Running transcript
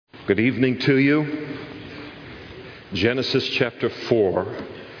Good evening to you. Genesis chapter 4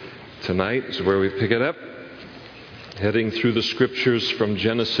 tonight is where we pick it up, heading through the scriptures from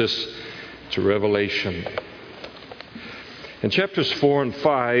Genesis to Revelation. In chapters 4 and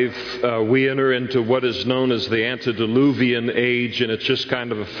 5, we enter into what is known as the antediluvian age, and it's just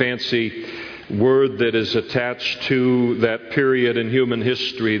kind of a fancy word that is attached to that period in human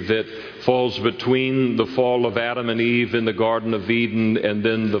history that falls between the fall of Adam and Eve in the Garden of Eden and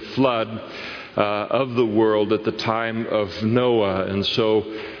then the flood of the world at the time of Noah. And so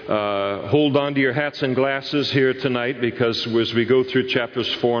hold on to your hats and glasses here tonight, because as we go through chapters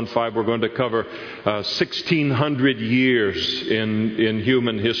 4 and 5, we're going to cover 1,600 years in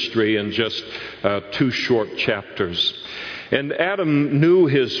human history in just 2 short chapters. And Adam knew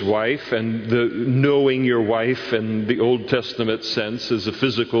his wife, and knowing your wife in the Old Testament sense is a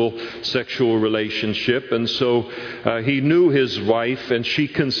physical sexual relationship. And so he knew his wife, and she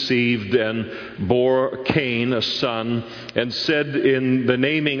conceived and bore Cain a son, and said in the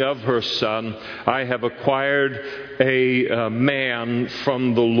naming of her son, "I have acquired a man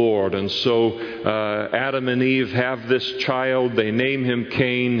from the Lord." And so Adam and Eve have this child. They name him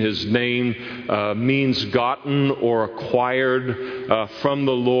Cain. His name means gotten or acquired from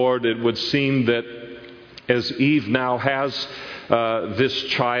the Lord. It would seem that as Eve now has this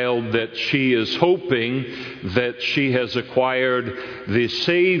child, that she is hoping that she has acquired the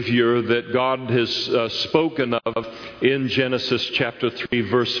Savior that God has spoken of in Genesis chapter 3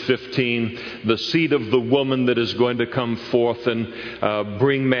 verse 15, the seed of the woman that is going to come forth and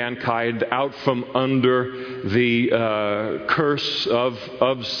bring mankind out from under the curse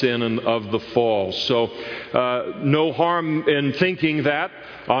of sin and of the fall. So no harm in thinking that.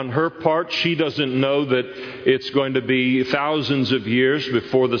 On her part, she doesn't know that it's going to be thousands of years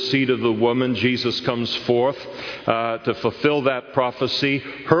before the seed of the woman, Jesus, comes forth to fulfill that prophecy.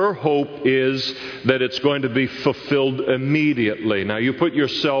 Her hope is that it's going to be fulfilled immediately. Now, you put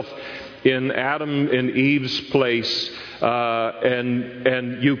yourself in Adam and Eve's place,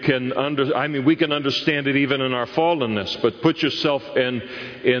 and you can we can understand it even in our fallenness, but put yourself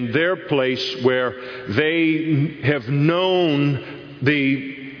in their place where they have known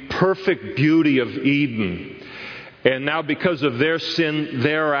the perfect beauty of Eden. And now because of their sin,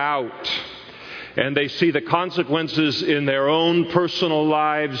 they're out. And they see the consequences in their own personal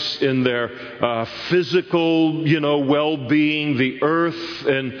lives, in their physical, well-being, the earth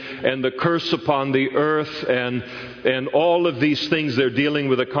and the curse upon the earth, and all of these things. They're dealing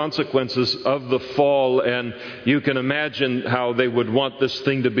with the consequences of the fall, and you can imagine how they would want this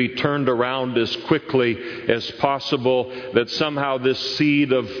thing to be turned around as quickly as possible, that somehow this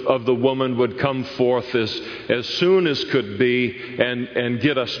seed of the woman would come forth as soon as could be and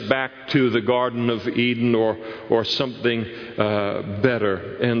get us back to the Garden of Eden or something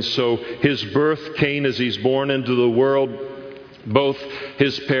better. And so his birth, Cain, as he's born into the world, both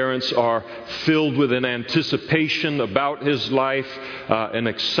his parents are filled with an anticipation about his life, an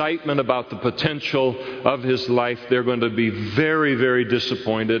excitement about the potential of his life. They're going to be very, very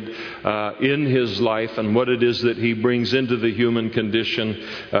disappointed in his life and what it is that he brings into the human condition.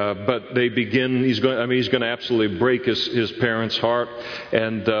 But they begin. He's going to absolutely break his parents' heart.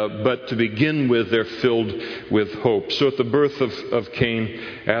 But to begin with, they're filled with hope. So at the birth of Cain,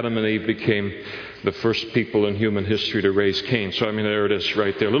 Adam and Eve became the first people in human history to raise Cain. So, there it is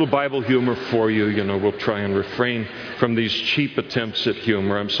right there. A little Bible humor for you. We'll try and refrain from these cheap attempts at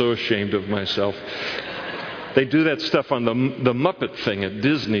humor. I'm so ashamed of myself. They do that stuff on the Muppet thing at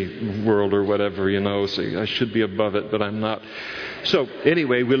Disney World or whatever, So I should be above it, but I'm not. So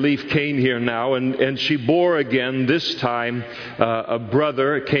anyway, we leave Cain here now, and she bore again, this time, a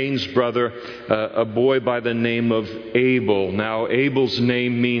brother, Cain's brother, a boy by the name of Abel. Now, Abel's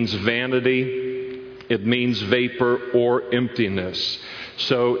name means vanity. It means vapor or emptiness.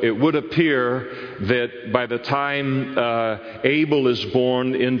 So it would appear that by the time Abel is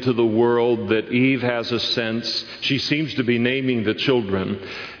born into the world, that Eve has a sense. She seems to be naming the children,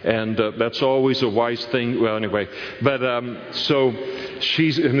 and that's always a wise thing. Well, anyway, but so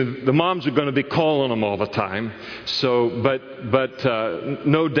the moms are going to be calling them all the time. So, but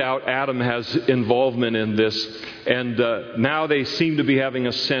no doubt Adam has involvement in this, and now they seem to be having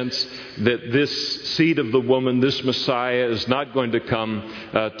a sense that this seed of the woman, this Messiah, is not going to come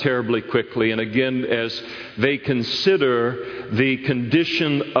terribly quickly. And again, as they consider the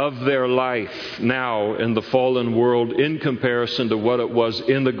condition of their life now in the fallen world in comparison to what it was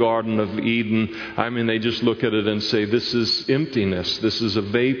in the Garden of Eden, I mean, they just look at it and say, this is emptiness, this is a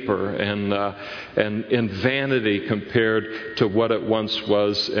vapor and vanity compared to what it once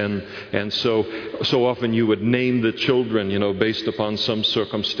was. And so often you would name the children, based upon some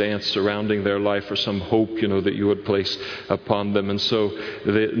circumstance surrounding their life or some hope, that you would place upon them. And so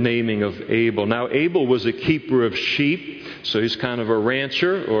the naming of Abel. Now, Abel was a keeper of sheep, so he's kind of a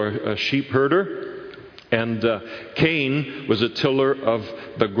rancher or a sheep herder. And Cain was a tiller of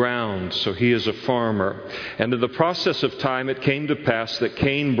the ground, so he is a farmer. And in the process of time, it came to pass that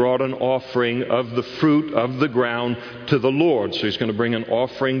Cain brought an offering of the fruit of the ground to the Lord. So he's going to bring an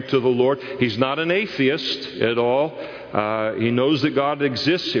offering to the Lord. He's not an atheist at all. He knows that God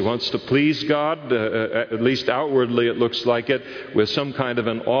exists. He wants to please God, at least outwardly it looks like it, with some kind of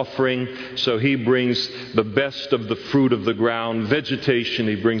an offering. So he brings the best of the fruit of the ground, vegetation.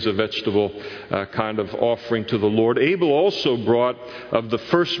 He brings a vegetable kind of offering to the Lord. Abel also brought of the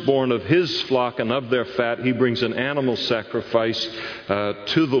firstborn of his flock and of their fat. He brings an animal sacrifice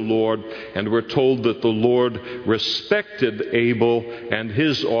to the Lord. And we're told that the Lord respected Abel and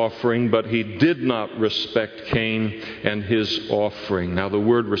his offering, but he did not respect Cain and his offering. Now, the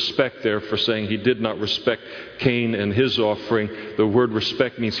word respect there, for saying he did not respect Cain and his offering, the word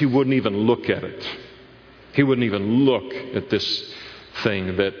respect means he wouldn't even look at it. He wouldn't even look at this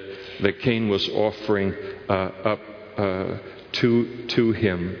thing that Cain was offering up to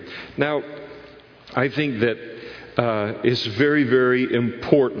him. Now, I think that it's very, very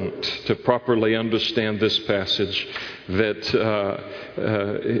important to properly understand this passage, that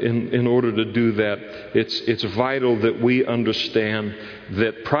in order to do that, it's vital that we understand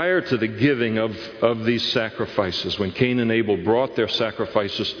that prior to the giving of these sacrifices, when Cain and Abel brought their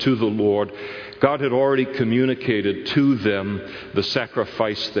sacrifices to the Lord, God had already communicated to them the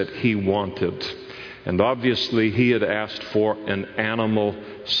sacrifice that He wanted. And obviously he had asked for an animal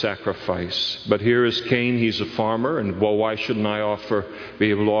sacrifice. But here is Cain, he's a farmer, and well, why shouldn't I be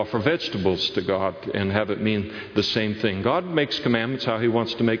able to offer vegetables to God and have it mean the same thing? God makes commandments how He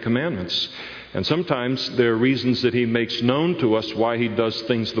wants to make commandments. And sometimes there are reasons that He makes known to us why He does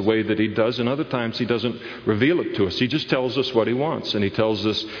things the way that He does, and other times He doesn't reveal it to us. He just tells us what He wants, and He tells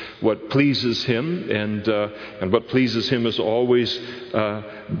us what pleases Him, and what pleases Him is always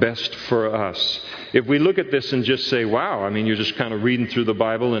best for us. If we look at this and just say, wow, I mean, you're just kind of reading through the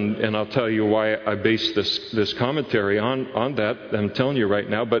Bible, and I'll tell you why I base this commentary on that. I'm telling you right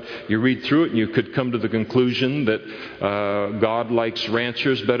now, but you read through it and you could come to the conclusion that God likes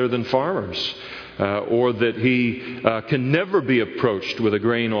ranchers better than farmers. Or that He can never be approached with a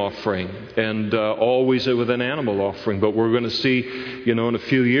grain offering and always with an animal offering. But we're going to see, in a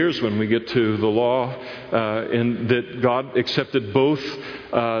few years when we get to the law, that God accepted both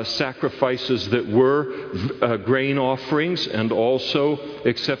sacrifices that were grain offerings and also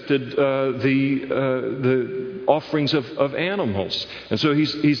accepted the offerings of animals. And so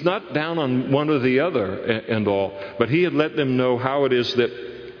He's not down on one or the other and all, but He had let them know how it is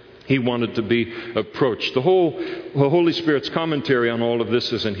that He wanted to be approached. The Holy Spirit's commentary on all of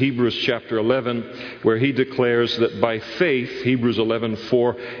this is in Hebrews chapter 11, where he declares that by faith, Hebrews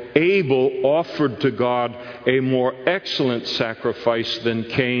 11:4, Abel offered to God a more excellent sacrifice than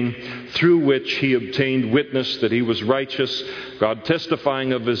Cain, through which he obtained witness that he was righteous, God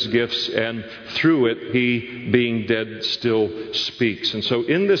testifying of his gifts, and through it he, being dead, still speaks. And so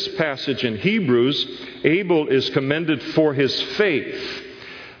in this passage in Hebrews, Abel is commended for his faith.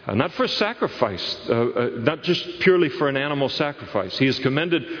 Not for sacrifice, not just purely for an animal sacrifice. He is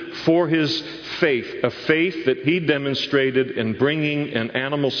commended for his faith, a faith that he demonstrated in bringing an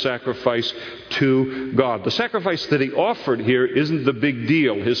animal sacrifice to God. The sacrifice that he offered here isn't the big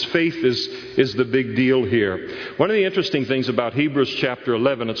deal. His faith is the big deal here. One of the interesting things about Hebrews chapter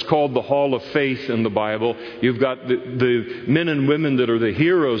 11, it's called the Hall of Faith in the Bible. You've got the men and women that are the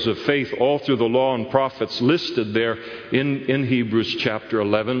heroes of faith all through the law and prophets listed there in Hebrews chapter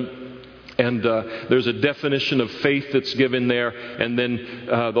 11. And there's a definition of faith that's given there, and then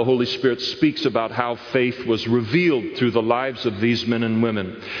the Holy Spirit speaks about how faith was revealed through the lives of these men and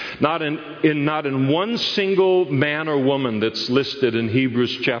women. Not in one single man or woman that's listed in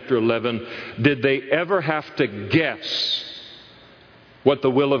Hebrews chapter 11 did they ever have to guess what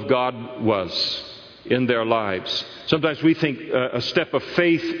the will of God was in their lives. Sometimes we think a step of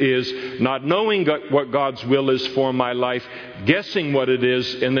faith is not knowing what God's will is for my life, guessing what it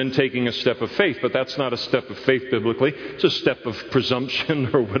is, and then taking a step of faith. But that's not a step of faith biblically. It's a step of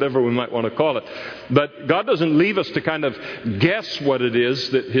presumption or whatever we might want to call it. But God doesn't leave us to kind of guess what it is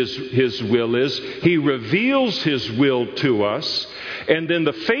that His will is. He reveals His will to us. And then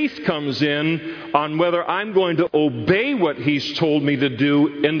the faith comes in on whether I'm going to obey what He's told me to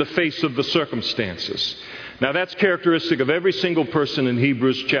do in the face of the circumstances. Now that's characteristic of every single person in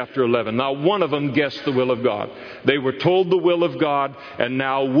Hebrews chapter 11. Now one of them guessed the will of God. They were told the will of God, and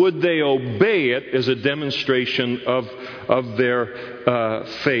now would they obey it as a demonstration of their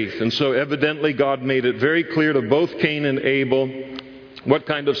faith. And so evidently God made it very clear to both Cain and Abel what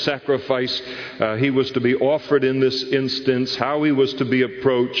kind of sacrifice he was to be offered in this instance, how he was to be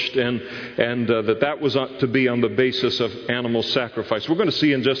approached, and that was to be on the basis of animal sacrifice. We're going to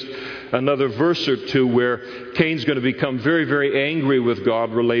see in just another verse or two where Cain's going to become very, very angry with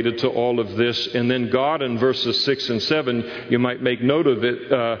God related to all of this. And then God in verses 6 and 7, you might make note of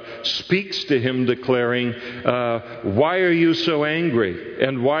it, speaks to him declaring, why are you so angry?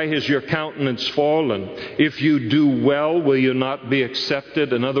 And why has your countenance fallen? If you do well, will you not be accepted?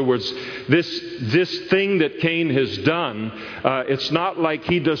 In other words, this thing that Cain has done, it's not like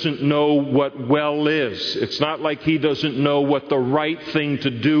he doesn't know what well is. It's not like he doesn't know what the right thing to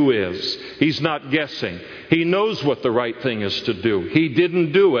do is. He's not guessing. He knows what the right thing is to do. He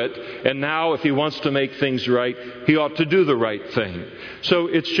didn't do it, and now if he wants to make things right, he ought to do the right thing. So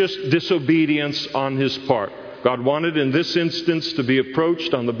it's just disobedience on his part. God wanted in this instance to be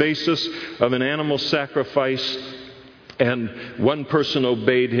approached on the basis of an animal sacrifice, and one person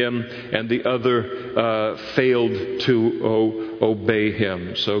obeyed him, and the other failed to obey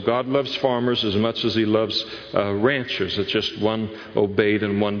him. So God loves farmers as much as He loves ranchers. It's just one obeyed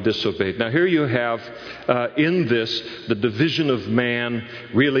and one disobeyed. Now here you have in this the division of man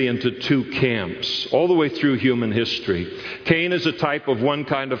really into two camps, all the way through human history. Cain is a type of one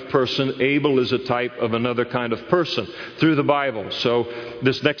kind of person. Abel is a type of another kind of person through the Bible. So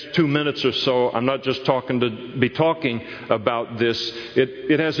this next 2 minutes or so, I'm not just talking about this.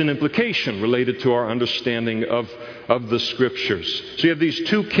 It has an implication related to our understanding of the Scriptures. So you have these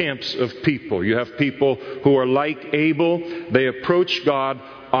two camps of people. You have people who are like Abel. They approach God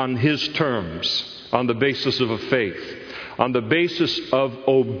on His terms, on the basis of a faith, on the basis of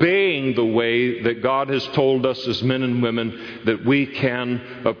obeying the way that God has told us as men and women that we can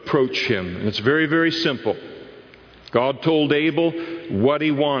approach Him. And it's very, very simple. God told Abel what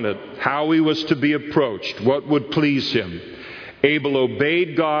he wanted, how he was to be approached, what would please him. Abel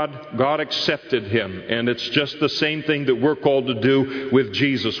obeyed God, God accepted him. And it's just the same thing that we're called to do with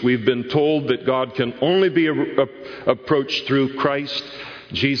Jesus. We've been told that God can only be approached through Christ.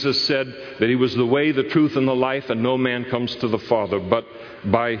 Jesus said that He was the way, the truth, and the life, and no man comes to the Father but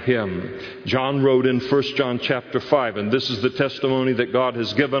by Him. John wrote in 1 John chapter 5, and this is the testimony that God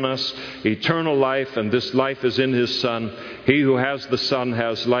has given us, eternal life, and this life is in His Son. He who has the Son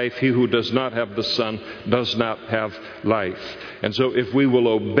has life. He who does not have the Son does not have life. And so if we will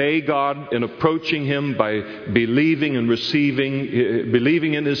obey God in approaching Him by believing and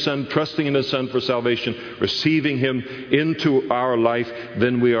believing in His Son, trusting in His Son for salvation, receiving Him into our life,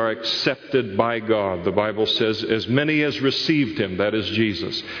 then we are accepted by God. The Bible says, as many as received Him, that is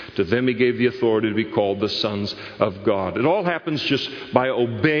Jesus, to them He gave the authority to be called the sons of God. It all happens just by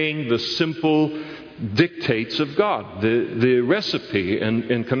obeying the simple dictates of God, the recipe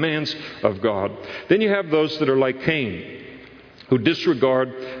and commands of God. Then you have those that are like Cain, who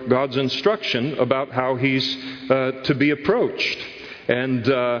disregard God's instruction about how he's to be approached. And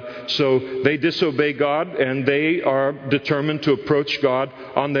so they disobey God, and they are determined to approach God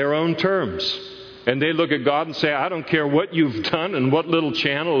on their own terms. And they look at God and say, I don't care what you've done and what little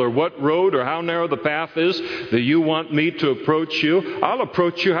channel or what road or how narrow the path is that you want me to approach you. I'll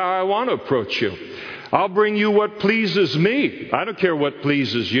approach you how I want to approach you. I'll bring you what pleases me. I don't care what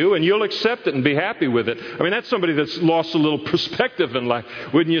pleases you, and you'll accept it and be happy with it. I mean, that's somebody that's lost a little perspective in life,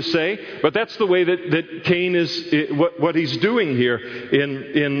 wouldn't you say? But that's the way that Cain is, what he's doing here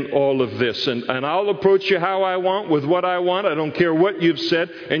in all of this. And I'll approach you how I want, with what I want. I don't care what you've said,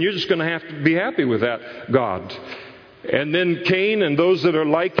 and you're just going to have to be happy with that, God. And then Cain and those that are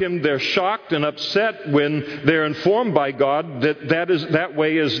like him, they're shocked and upset when they're informed by God that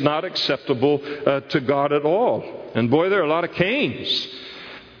way is not acceptable to God at all. And boy, there are a lot of Cains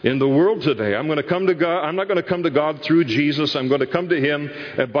in the world today. I'm going to come to God. I'm not going to come to God through Jesus. I'm going to come to Him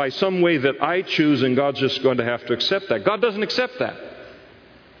by some way that I choose, and God's just going to have to accept that. God doesn't accept that.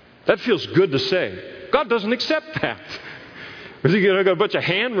 That feels good to say. God doesn't accept that. You got a bunch of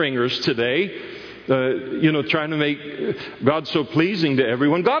hand wringers today trying to make God so pleasing to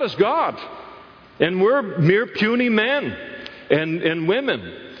everyone. God is God. And we're mere puny men and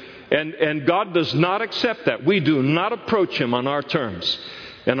women. And God does not accept that. We do not approach Him on our terms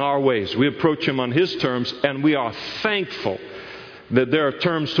and our ways. We approach Him on His terms, and we are thankful that there are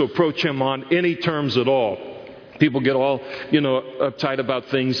terms to approach Him on, any terms at all. People get all, uptight about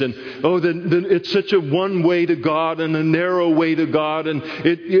things, and it's such a one way to God and a narrow way to God,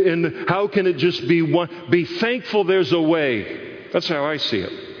 and how can it just be one? Be thankful there's a way. That's how I see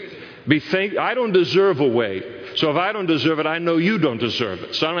it. I don't deserve a way. So if I don't deserve it, I know you don't deserve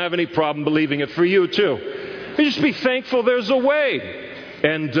it. So I don't have any problem believing it for you too. You just be thankful there's a way.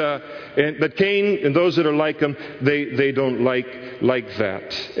 But Cain and those that are like him, they don't like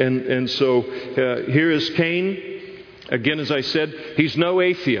that. And so here is Cain. Again, as I said, he's no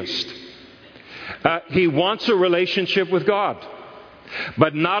atheist. He wants a relationship with God,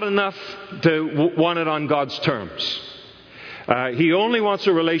 but not enough to want it on God's terms. He only wants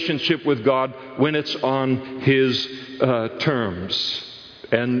a relationship with God when it's on His terms.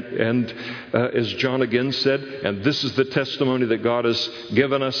 And as John again said, and this is the testimony that God has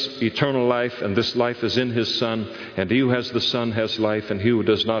given us, eternal life, and this life is in His Son. And he who has the Son has life, and he who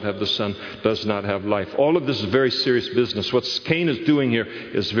does not have the Son does not have life. All of this is very serious business. What Cain is doing here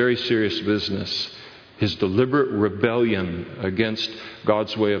is very serious business. His deliberate rebellion against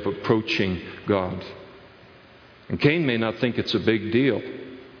God's way of approaching God. And Cain may not think it's a big deal.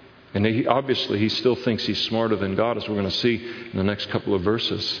 And he still thinks he's smarter than God, as we're going to see in the next couple of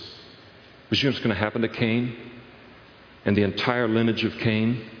verses. But you know what's going to happen to Cain and the entire lineage of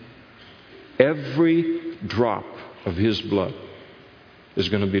Cain? Every drop of his blood is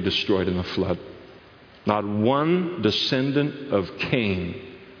going to be destroyed in the flood. Not one descendant of Cain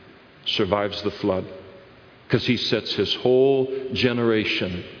survives the flood, because he sets his whole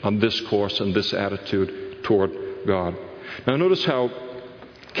generation on this course and this attitude toward God. Now notice how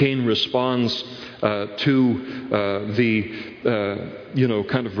Cain responds to the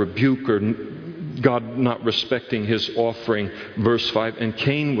kind of rebuke or God not respecting his offering. Verse 5, and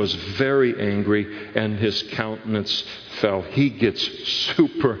Cain was very angry and his countenance fell. He gets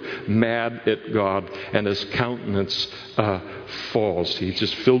super mad at God and his countenance falls. He's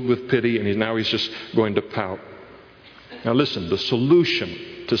just filled with pity, and now he's just going to pout. Now listen, the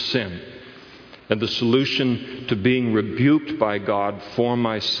solution to sin and the solution to being rebuked by God for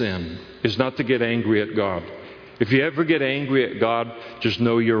my sin is not to get angry at God. If you ever get angry at God, just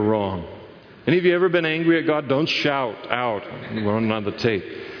know you're wrong. Any of you ever been angry at God? Don't shout out. We're running on the tape.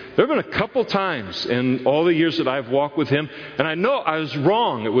 There have been a couple times in all the years that I've walked with Him, and I know I was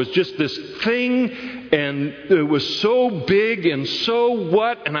wrong. It was just this thing, and it was so big, and so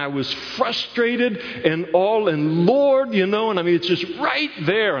what, and I was frustrated and all, and Lord, and I mean, it's just right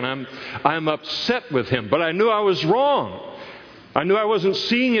there, and I'm upset with Him. But I knew I was wrong. I knew I wasn't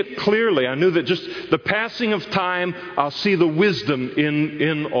seeing it clearly. I knew that just the passing of time, I'll see the wisdom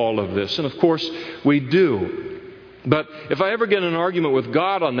in all of this. And of course, we do. But if I ever get in an argument with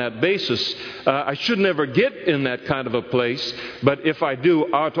God on that basis, I should never get in that kind of a place. But if I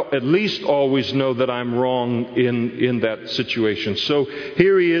do, I ought to at least always know that I'm wrong in that situation. So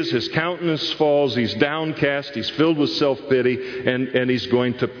here he is, his countenance falls, he's downcast, he's filled with self-pity, and he's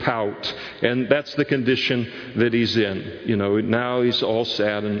going to pout. And that's the condition that he's in. Now he's all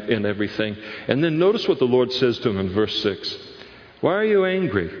sad and everything. And then notice what the Lord says to him in verse 6. Why are you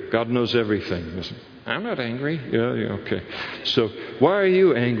angry? God knows everything. I'm not angry. Yeah, okay. So why are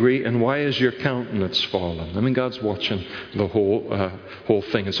you angry, and why is your countenance fallen? I mean, God's watching the whole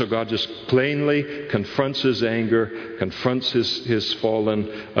thing. And so God just plainly confronts his anger, confronts his fallen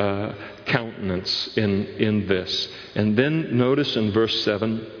countenance in this. And then notice in verse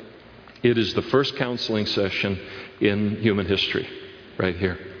 7, it is the first counseling session in human history right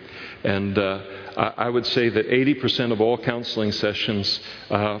here. And I would say that 80% of all counseling sessions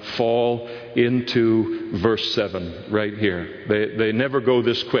fall into verse 7 right here. They never go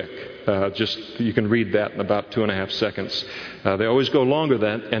this quick. You can read that in about 2.5 seconds. They always go longer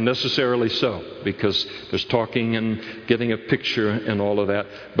than, and necessarily so, because there's talking and getting a picture and all of that.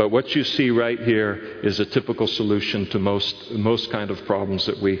 But what you see right here is a typical solution to most kind of problems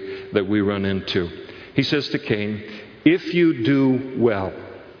that we run into. He says to Cain, if you do well,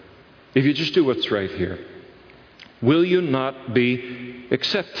 if you just do what's right here, will you not be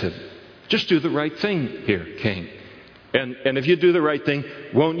accepted? Just do the right thing here, Cain. And if you do the right thing,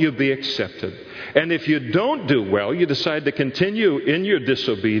 won't you be accepted? And if you don't do well, you decide to continue in your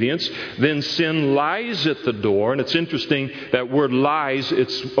disobedience, then sin lies at the door. And it's interesting, that word lies,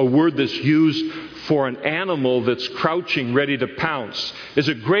 it's a word that's used for an animal that's crouching, ready to pounce. It's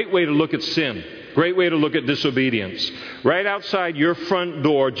a great way to look at sin. Great way to look at disobedience. Right outside your front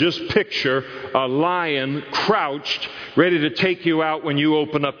door, just picture a lion crouched, ready to take you out when you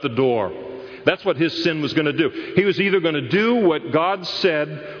open up the door. That's what his sin was going to do. He was either going to do what God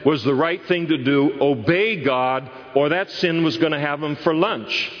said was the right thing to do, obey God, or that sin was going to have him for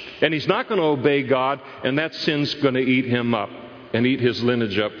lunch. And he's not going to obey God, and that sin's going to eat him up and eat his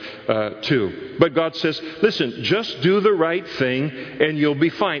lineage up too. But God says, listen, just do the right thing and you'll be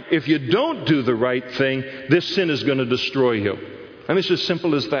fine. If you don't do the right thing, this sin is going to destroy you. I mean, it's as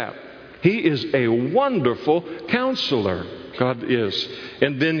simple as that. He is a wonderful counselor. God is.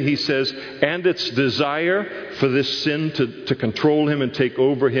 And then he says, and its desire for this sin to control him and take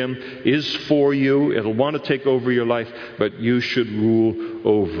over him is for you. It'll want to take over your life, but you should rule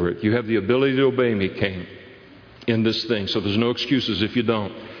over it. You have the ability to obey me, Cain, in this thing. So there's no excuses if you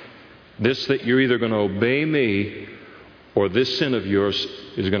don't. That you're either going to obey me, or this sin of yours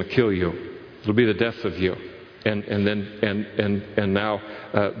is going to kill you. It'll be the death of you. And now,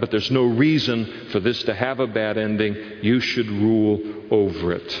 but there's no reason for this to have a bad ending. You should rule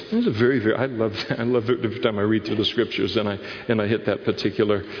over it. It's a very, I love it every time I read through the scriptures and I hit that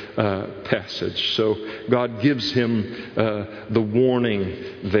particular passage. So God gives him the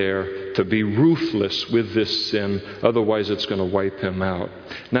warning there to be ruthless with this sin, otherwise it's going to wipe him out.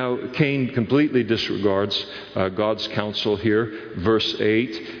 Now Cain completely disregards God's counsel here, verse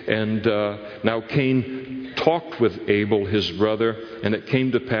 8, and now Cain talked with Abel, his brother, and it came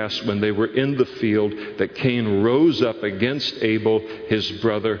to pass when they were in the field that Cain rose up against Abel, his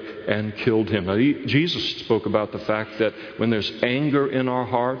brother, and killed him. Now, Jesus spoke about the fact that when there's anger in our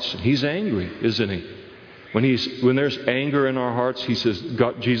hearts, he's angry, isn't he? When there's anger in our hearts,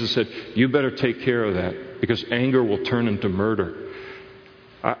 Jesus said, you better take care of that, because anger will turn into murder.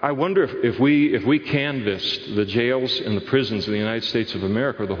 I wonder if we canvassed the jails and the prisons in the United States of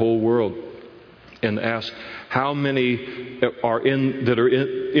America, or the whole world, and asked how many are in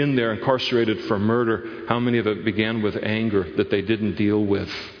there incarcerated for murder, how many of it began with anger that they didn't deal with,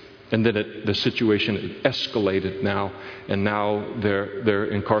 and then the situation escalated now, and now they're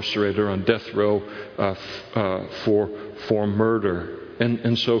incarcerated on death row for murder.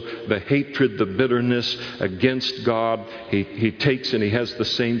 And so the hatred, the bitterness against God, he takes and he has the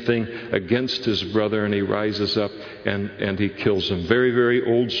same thing against his brother, and he rises up and he kills him. Very, very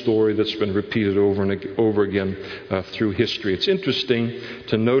old story that's been repeated over and over again through history. It's interesting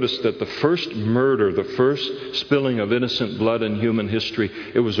to notice that the first murder, the first spilling of innocent blood in human history,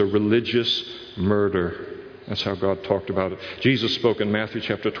 it was a religious murder. That's how God talked about it. Jesus spoke in Matthew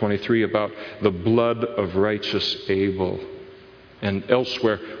chapter 23 about the blood of righteous Abel. And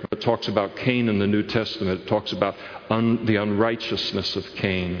elsewhere, when it talks about Cain in the New Testament, it talks about the unrighteousness of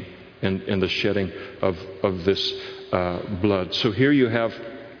Cain and the shedding of this blood. So here you have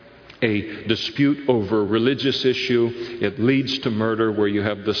a dispute over a religious issue. It leads to murder, where you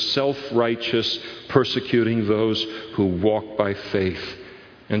have the self-righteous persecuting those who walk by faith.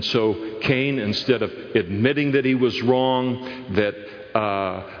 And so Cain, instead of admitting that he was wrong, that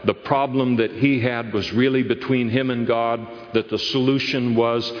the problem that he had was really between him and God, that the solution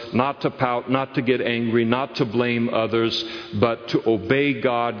was not to pout, not to get angry, not to blame others, but to obey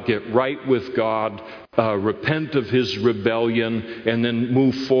God, get right with God, repent of his rebellion, and then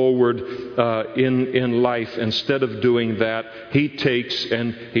move forward in life. Instead of doing that, he takes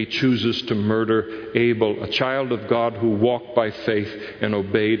and he chooses to murder Abel, a child of God who walked by faith and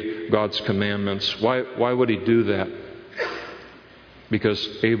obeyed God's commandments. Why would he do that? Because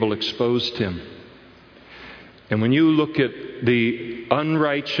Abel exposed him. And when you look at the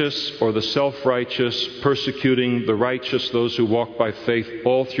unrighteous or the self-righteous persecuting the righteous, those who walk by faith,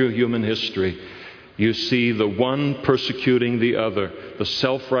 all through human history, you see the one persecuting the other, the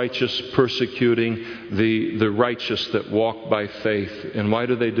self-righteous persecuting the righteous that walk by faith. And why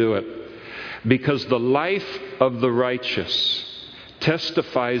do they do it? Because the life of the righteous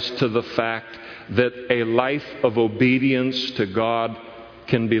testifies to the fact that a life of obedience to God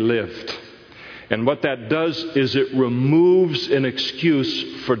can be lived. And what that does is it removes an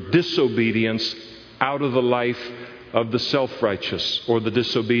excuse for disobedience out of the life of the self-righteous or the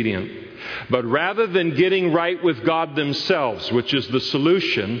disobedient. But rather than getting right with God themselves, which is the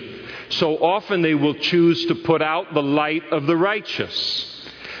solution, so often they will choose to put out the light of the righteous.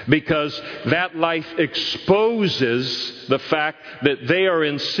 because that life exposes the fact that they are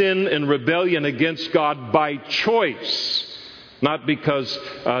in sin and rebellion against God by choice, not because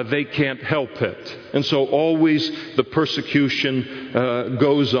they can't help it. And so always the persecution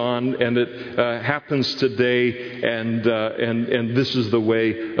goes on, and it happens today, and this is the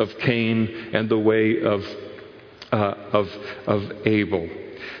way of Cain and the way of Abel.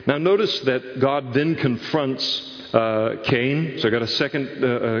 Now notice that God then confronts Cain. So I got a second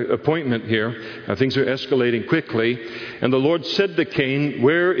appointment here. Things are escalating quickly. And the Lord said to Cain,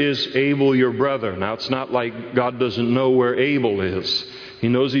 "Where is Abel your brother?" Now it's not like God doesn't know where Abel is. He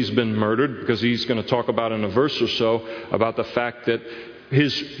knows he's been murdered, because he's going to talk about in a verse or so about the fact that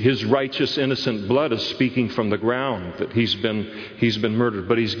his righteous, innocent blood is speaking from the ground, that he's been murdered.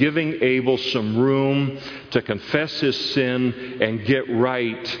 But he's giving Abel some room to confess his sin and get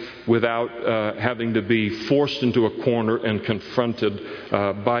right without having to be forced into a corner and confronted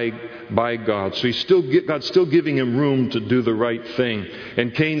by God. So God's still giving him room to do the right thing.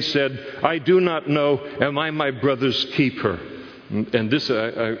 And Cain said, "I do not know, am I my brother's keeper?" And this,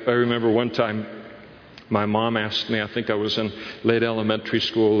 I remember one time, my mom asked me, I think I was in late elementary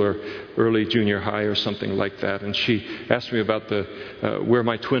school or early junior high or something like that, and she asked me about where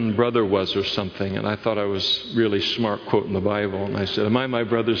my twin brother was or something, and I thought I was really smart quoting the Bible, and I said, "Am I my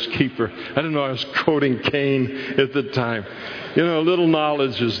brother's keeper?" I didn't know I was quoting Cain at the time. You know, a little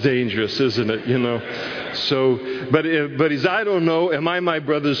knowledge is dangerous, isn't it? You know. So, but he's, "I don't know, am I my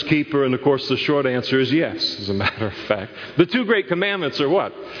brother's keeper?" And of course the short answer is yes, as a matter of fact. The two great commandments are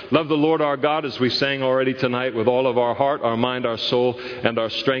what? Love the Lord our God, as we sang already tonight, with all of our heart, our mind, our soul, and our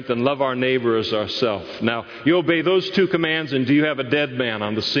strength, and love our neighbor as ourselves. Now, you obey those two commands, and do you have a dead man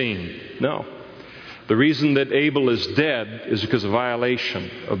on the scene? No. The reason that Abel is dead is because of violation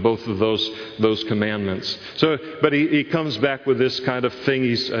of both of those commandments. So, but he comes back with this kind of thing.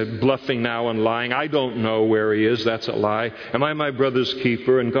 He's bluffing now and lying. "I don't know where he is." That's a lie. "Am I my brother's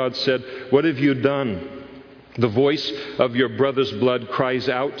keeper?" And God said, "What have you done? The voice of your brother's blood cries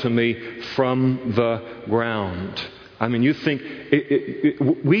out to me from the ground." I mean, you think,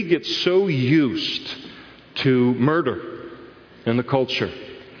 we get so used to murder in the culture.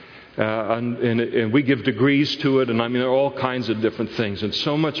 And we give degrees to it, and I mean, there are all kinds of different things. And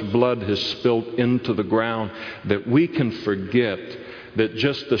so much blood has spilled into the ground that we can forget that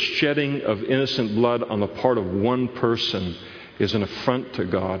just the shedding of innocent blood on the part of one person is an affront to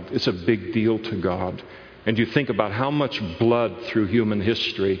God. It's a big deal to God. And you think about how much blood through human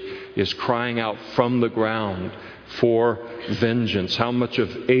history is crying out from the ground for vengeance. How much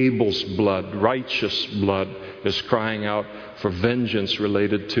of Abel's blood, righteous blood, is crying out for vengeance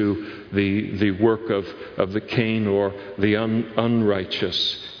related to the work of the Cain or the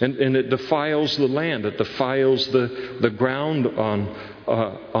unrighteous. And it defiles the land. It defiles the ground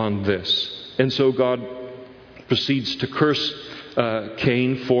on this. And so God proceeds to curse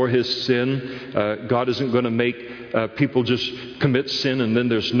Cain for his sin. God isn't going to make people just commit sin and then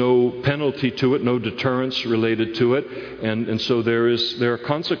there's no penalty to it, no deterrence related to it. And so there are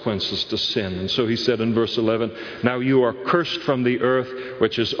consequences to sin. And so he said in verse 11, "Now you are cursed from the earth,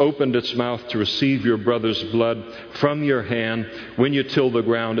 which has opened its mouth to receive your brother's blood from your hand. When you till the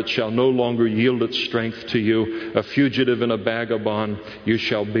ground, it shall no longer yield its strength to you. A fugitive and a vagabond you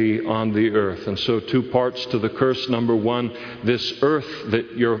shall be on the earth." And so two parts to the curse. Number one, this earth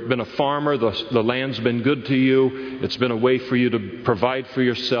that you've been a farmer, the land's been good to you. It's been a way for you to provide for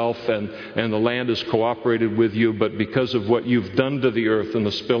yourself, and the land has cooperated with you. But because of what you've done to the earth and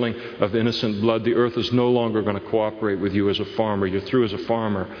the spilling of innocent blood, the earth is no longer going to cooperate with you as a farmer. You're through as a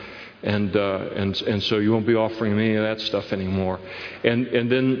farmer. And so you won't be offering me any of that stuff anymore. And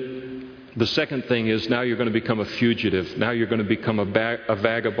then the second thing is, now you're going to become a fugitive. Now you're going to become a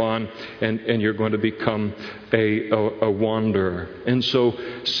vagabond, and you're going to become a wanderer. And so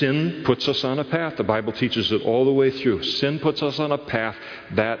sin puts us on a path. The Bible teaches it all the way through. Sin puts us on a path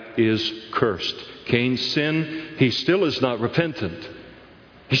that is cursed. Cain's sin, he still is not repentant.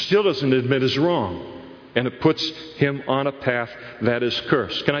 He still doesn't admit his wrong. And it puts him on a path that is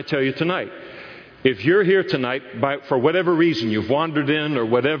cursed. Can I tell you tonight? If you're here tonight, for whatever reason, you've wandered in or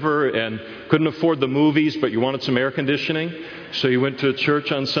whatever and couldn't afford the movies, but you wanted some air conditioning, so you went to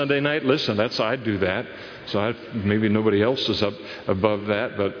church on Sunday night, listen, I'd do that. So maybe nobody else is up above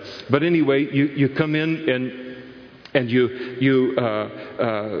that. But anyway, you come in and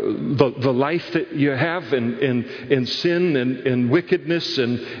the life that you have in sin and wickedness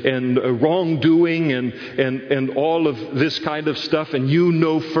and wrongdoing and all of this kind of stuff, and you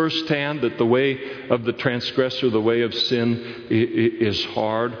know firsthand that the way of the transgressor, the way of sin is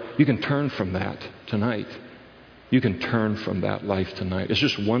hard, you can turn from that tonight. you can turn from that life tonight. It's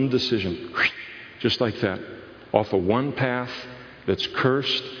just one decision, just like that, off of one path that's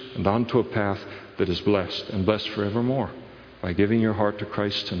cursed and onto a path that is blessed and blessed forevermore by giving your heart to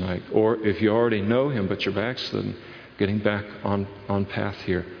Christ tonight. Or if you already know Him but you're backslidden, getting back on path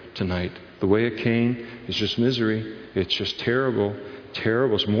here tonight. The way of Cain is just misery. It's just terrible.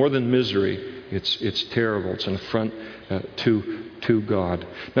 Terrible. It's more than misery. It's terrible. It's an affront to God.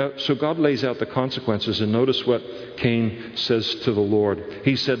 Now, so God lays out the consequences, and notice what Cain says to the Lord.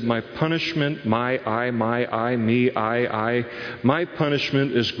 He said, my punishment, my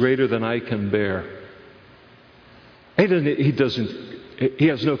punishment is greater than I can bear. He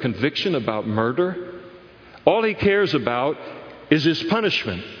has no conviction about murder. All he cares about is his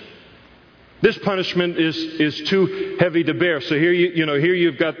punishment. This punishment is too heavy to bear. So here here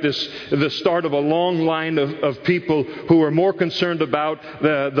you've got the start of a long line of people who are more concerned about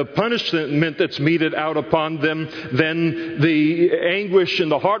the punishment that's meted out upon them than the anguish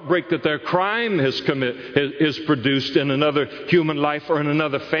and the heartbreak that their crime has produced in another human life or in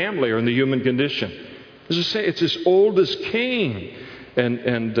another family or in the human condition. As I say, it's as old as Cain.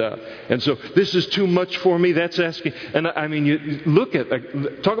 And so this is too much for me. That's asking. And I mean, you look at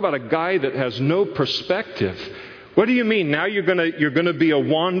talk about a guy that has no perspective. What do you mean? Now you're gonna be a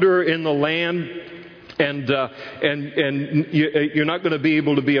wanderer in the land, and you're not going to be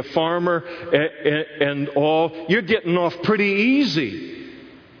able to be a farmer and all. You're getting off pretty easy.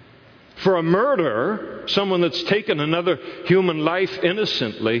 For a murderer, someone that's taken another human life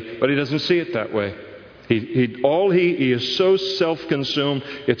innocently, but he doesn't see it that way. He is so self-consumed.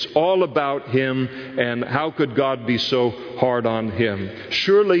 It's all about him, and how could God be so hard on him?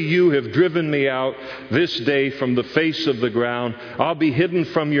 Surely you have driven me out this day from the face of the ground. I'll be hidden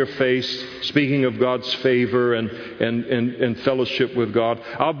from your face, speaking of God's favor and fellowship with God.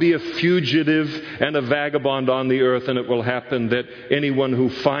 I'll be a fugitive and a vagabond on the earth, and it will happen that anyone who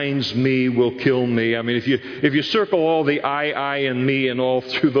finds me will kill me. I mean, if you circle all the I, and me, and all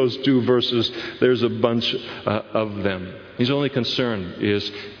through those two verses, there's a bunch of them. His only concern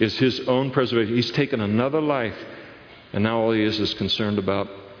is his own preservation. He's taken another life, and now all he is concerned about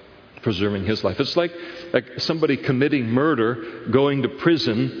preserving his life. It's like somebody committing murder, going to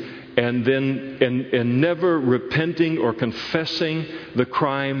prison, and then and never repenting or confessing the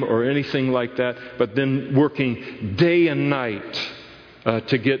crime or anything like that, but then working day and night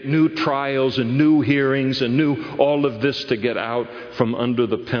to get new trials and new hearings and all of this to get out from under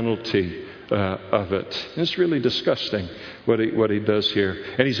the penalty of it. It's really disgusting what he does here.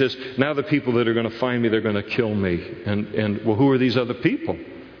 And he says, now the people that are going to find me, they're going to kill me. And well, who are these other people?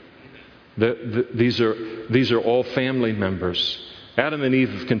 These are all family members. Adam and Eve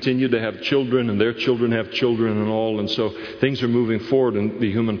have continued to have children, and their children have children and all, and so things are moving forward in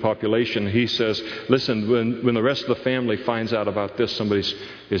the human population. He says, listen, when the rest of the family finds out about this, somebody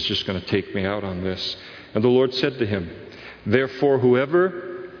is just going to take me out on this. And the Lord said to him, therefore, whoever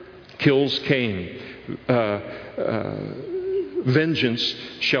kills Cain, vengeance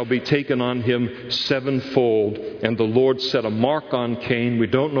shall be taken on him sevenfold. And the Lord set a mark on Cain. We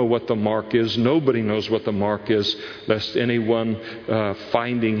don't know what the mark is. Nobody knows what the mark is, lest anyone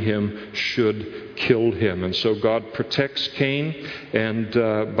finding him should kill him. And so God protects Cain, and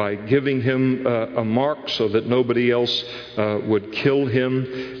by giving him a mark so that nobody else would kill him.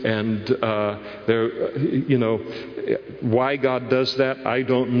 And why God does that, I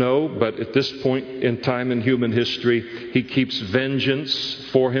don't know. But at this point in time in human history, He keeps vengeance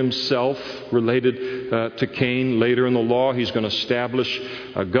for Himself related to Cain. Later in the law, He's going to establish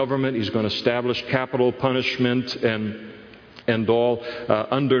a government. He's going to establish capital punishment and all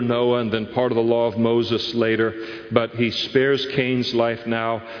under Noah, and then part of the law of Moses later. But He spares Cain's life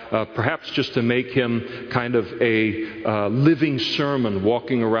now, perhaps just to make him kind of a living sermon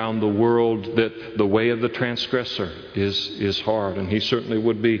walking around the world, that the way of the transgressor is hard. And he certainly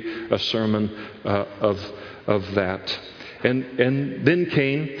would be a sermon of that. And then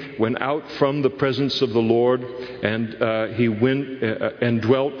Cain went out from the presence of the Lord, and he went and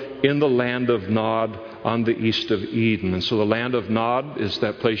dwelt in the land of Nod on the east of Eden. And so the land of Nod is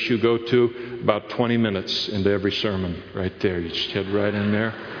that place you go to about 20 minutes into every sermon. Right there. You just head right in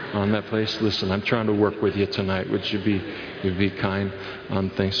there on that place. Listen, I'm trying to work with you tonight. Would you be kind on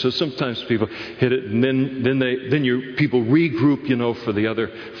things? So sometimes people hit it, and then people regroup, for the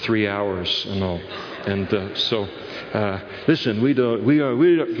other 3 hours and all. And listen,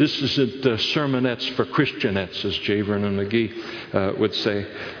 this isn't sermonettes for Christianettes, as J. Vernon McGee would say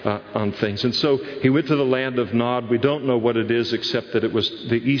on things. And so he went to the land of Nod. We don't know what it is, except that it was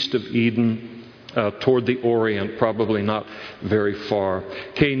the east of Eden. toward the Orient, probably not very far.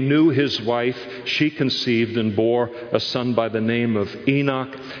 Cain knew his wife. She conceived and bore a son by the name of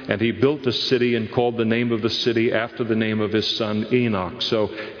Enoch, and he built a city and called the name of the city after the name of his son Enoch. So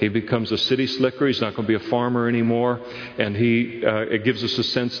he becomes a city slicker. He's not going to be a farmer anymore, and it gives us a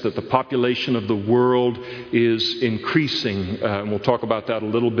sense that the population of the world is increasing. And we'll talk about that a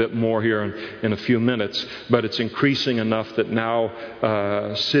little bit more here in a few minutes, but it's increasing enough that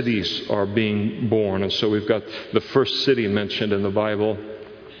now cities are being born. And so we've got the first city mentioned in the Bible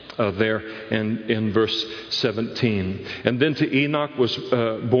there in verse 17. And then to Enoch was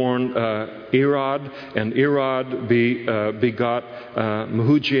born Irad, and Irad begot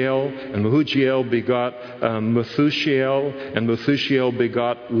Mehujael, and Mehujael begot Methushael, and Methushael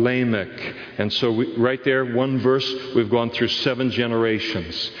begot Lamech. And so right there, one verse, we've gone through 7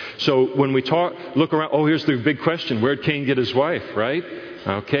 generations. So when we look around, here's the big question. Where'd Cain get his wife, right?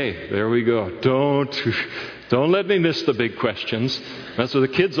 Okay, there we go. Don't let me miss the big questions. That's what the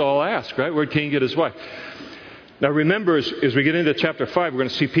kids all ask, right? Where'd Cain get his wife? Now remember, as we get into chapter 5, we're going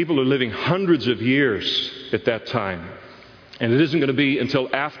to see people who are living hundreds of years at that time. And it isn't going to be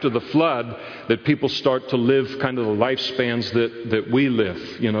until after the flood that people start to live kind of the lifespans that we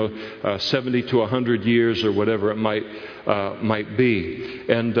live, 70 to 100 years or whatever it might be.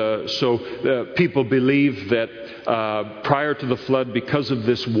 And so people believe that prior to the flood, because of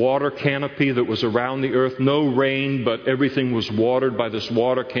this water canopy that was around the earth, no rain, but everything was watered by this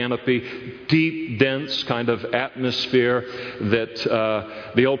water canopy, deep, dense kind of atmosphere, that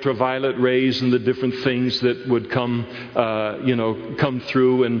the ultraviolet rays and the different things that would come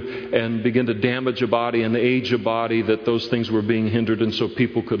through and begin to damage a body and age a body, that those things were being hindered, and so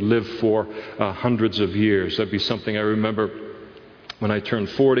people could live for hundreds of years. That'd be something I remember when I turned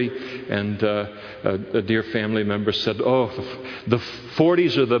 40, and a dear family member said, the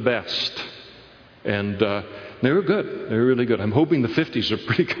 40s are the best. And they were good. They were really good. I'm hoping the 50s are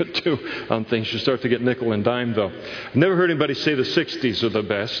pretty good too on things. You start to get nickel and dime though. I've never heard anybody say the 60s are the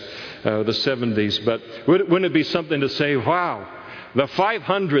best, the 70s, but wouldn't it be something to say, wow, the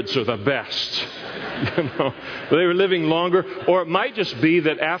 500s are the best? They were living longer. Or it might just be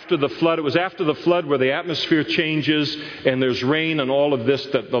that after the flood, it was after the flood where the atmosphere changes and there's rain and all of this,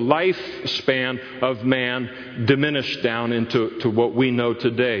 that the lifespan of man diminished down into what we know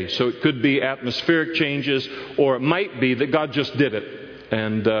today. So it could be atmospheric changes, or it might be that God just did it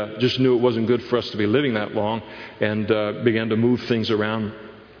and just knew it wasn't good for us to be living that long, and began to move things around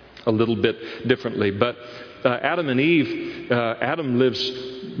a little bit differently. But Adam and Eve, Adam lives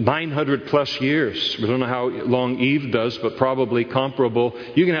 900 plus years. We don't know how long Eve does, but probably comparable.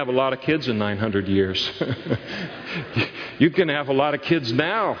 You can have a lot of kids in 900 years. You can have a lot of kids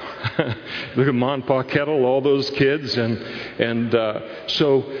now. Look at Ma and Pa Kettle, all those kids. And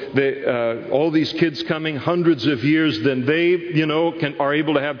so all these kids coming, hundreds of years, then they, are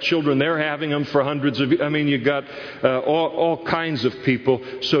able to have children. They're having them for hundreds of years. I mean, you've got all kinds of people.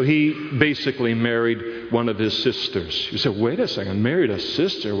 So he basically married one of his sisters. You say, wait a second, married a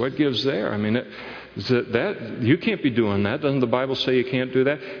sister? What gives there? I mean, that you can't be doing that. Doesn't the Bible say you can't do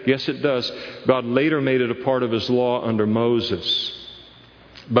that? Yes, it does. God later made it a part of His law under Moses.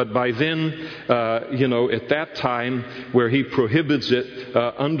 But by then, at that time where He prohibits it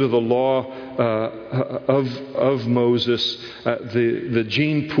under the law of Moses, the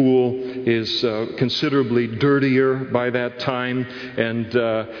gene pool is considerably dirtier by that time. And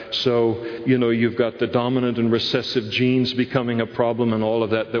so you've got the dominant and recessive genes becoming a problem and all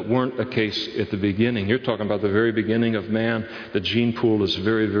of that weren't a case at the beginning. You're talking about the very beginning of man. The gene pool is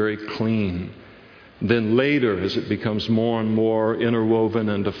very, very clean. Then later, as it becomes more and more interwoven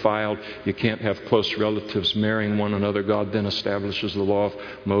and defiled, you can't have close relatives marrying one another. God then establishes the law of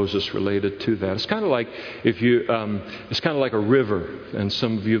Moses related to that. It's kind of like it's kind of like a river. And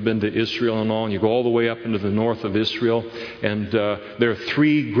some of you have been to Israel and all, and you go all the way up into the north of Israel, and there are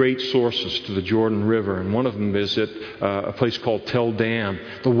 3 great sources to the Jordan River, and one of them is at a place called Tel Dan.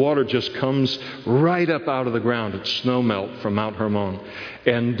 The water just comes right up out of the ground. It's snow melt from Mount Hermon,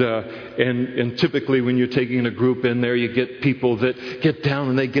 and typically when you're taking a group in there, you get people that get down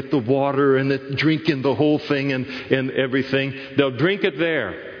and they get the water and that drink in the whole thing and everything. They'll drink it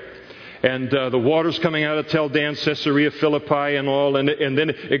there. And the water's coming out of Tel Dan, Caesarea Philippi and all, and then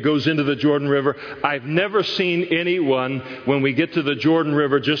it goes into the Jordan River. I've never seen anyone, when we get to the Jordan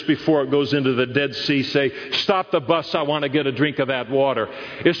River, just before it goes into the Dead Sea, say, stop the bus, I want to get a drink of that water.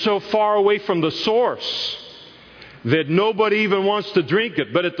 It's so far away from the source that nobody even wants to drink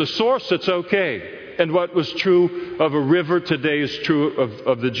it. But at the source, it's okay. And what was true of a river today is true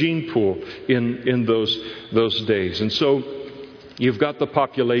of the gene pool in those days. And so you've got the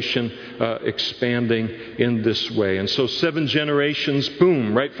population expanding in this way. And so 7 generations,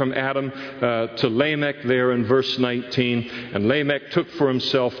 boom, right from Adam to Lamech there in verse 19. And Lamech took for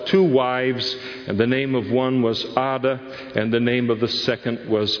himself 2 wives, and the name of one was Ada, and the name of the second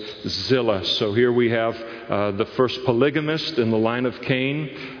was Zillah. So here we have the first polygamist in the line of Cain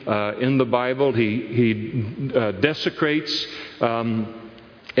in the Bible. He desecrates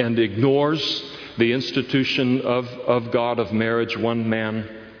and ignores the institution of God, of marriage, one man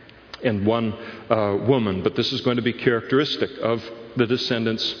and one woman. But this is going to be characteristic of the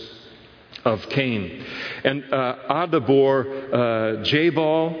descendants of Cain. And Ada bore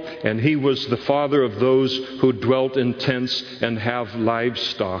Jabal, and he was the father of those who dwelt in tents and have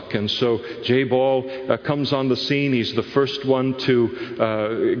livestock. And so Jabal comes on the scene. He's the first one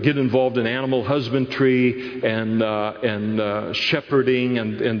to get involved in animal husbandry and shepherding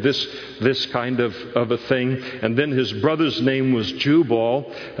and this kind of a thing. And then his brother's name was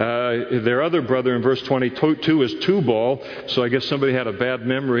Jubal. Their other brother in verse 22 is Tubal. So I guess somebody had a bad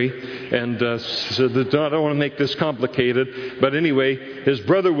memory and said, I don't want to make this complicated. But anyway, his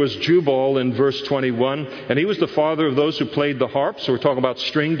brother was Jubal in verse 21, and he was the father of those who played the harp. So we're talking about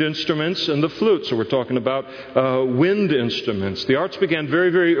stringed instruments, and the flute. So we're talking about wind instruments. The arts began very,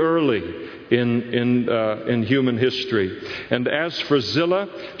 very early in human history. And as for Zillah,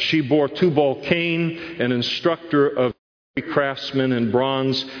 she bore Tubal-Cain, an instructor of craftsmen in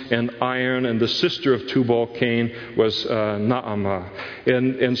bronze and iron, and the sister of Tubal-Cain was Naamah.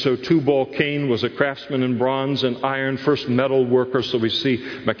 And so Tubal-Cain was a craftsman in bronze and iron, first metal worker, so we see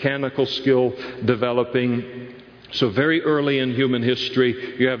mechanical skill developing. So very early in human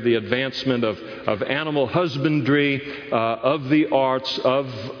history, you have the advancement of animal husbandry, of the arts,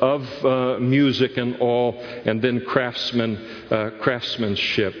 of music and all, and then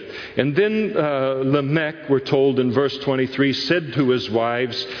craftsmanship. And then Lamech, we're told in verse 23, said to his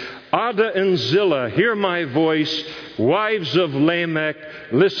wives, Ada and Zillah, hear my voice. Wives of Lamech,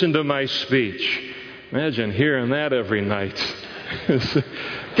 listen to my speech. Imagine hearing that every night.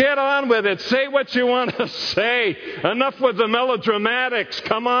 Get on with it. Say what you want to say. Enough with the melodramatics.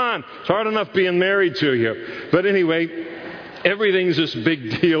 Come on. It's hard enough being married to you. But anyway, everything's this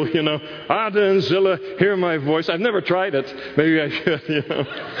big deal, you know. Ada and Zillah, hear my voice. I've never tried it. Maybe I should, you know.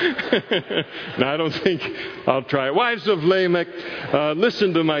 No, I don't think I'll try it. Wives of Lamech,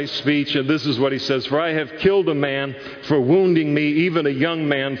 listen to my speech. And this is what he says. For I have killed a man for wounding me, even a young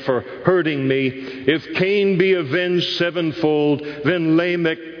man for hurting me. If Cain be avenged sevenfold, then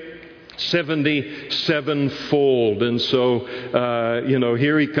Lamech 77-fold. And so,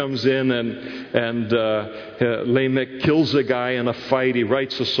 here he comes in and Lamech kills a guy in a fight. He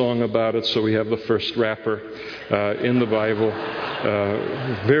writes a song about it. So we have the first rapper in the Bible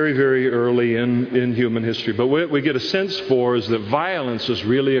very, very early in human history. But what we get a sense for is that violence is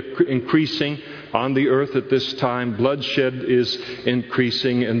really increasing on the earth at this time. Bloodshed is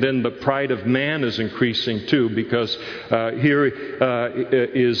increasing, and then the pride of man is increasing too, because here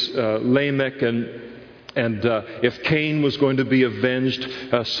is Lamech, and if Cain was going to be avenged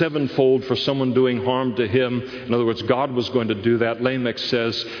sevenfold for someone doing harm to him, in other words, God was going to do that, Lamech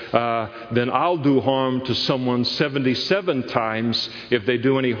says, then I'll do harm to someone 77 times if they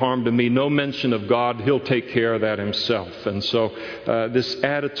do any harm to me. No mention of God. He'll take care of that himself. And so this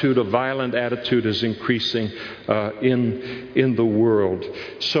attitude, a violent attitude, is increasing in the world.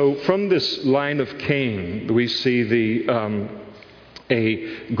 So from this line of Cain, we see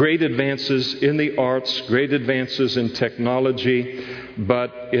great advances in the arts, great advances in technology,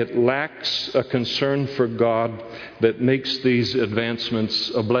 but it lacks a concern for God that makes these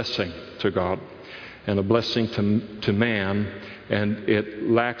advancements a blessing to God and a blessing to man, and it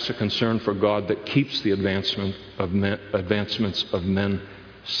lacks a concern for God that keeps the advancements of men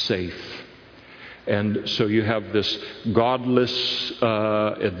safe. And so you have this godless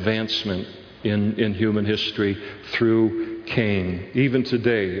advancement in human history through Cain. Even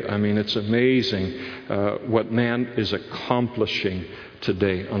today, I mean, it's amazing what man is accomplishing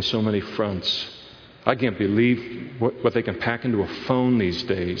today on so many fronts. I can't believe what they can pack into a phone these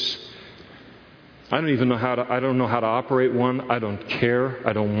days. I don't know how to operate one. I don't care.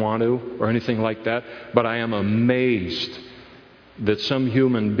 I don't want to, or anything like that. But I am amazed that some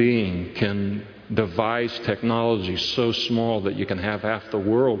human being can devise technology so small that you can have half the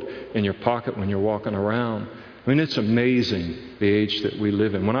world in your pocket when you're walking around. I mean, it's amazing the age that we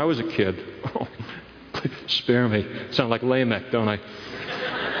live in. When I was a kid, spare me, sound like Lamech, don't I?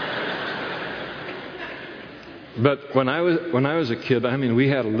 But when I was a kid, I mean, we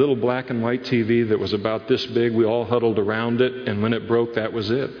had a little black and white TV that was about this big. We all huddled around it, and when it broke, that was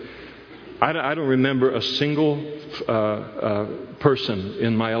it. I don't remember a single person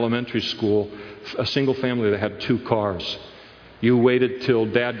in my elementary school, a single family that had 2 cars. You waited till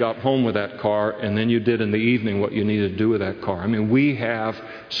Dad got home with that car, and then you did in the evening what you needed to do with that car. I mean, we have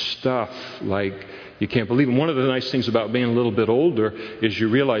stuff like you can't believe. And one of the nice things about being a little bit older is you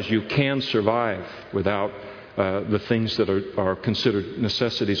realize you can survive without the things that are considered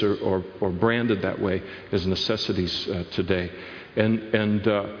necessities or branded that way as necessities today. But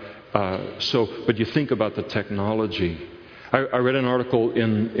you think about the technology. I read an article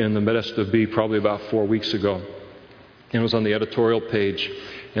in the Modesto Bee probably about 4 weeks ago. And it was on the editorial page.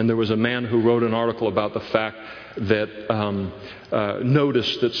 And there was a man who wrote an article about the fact that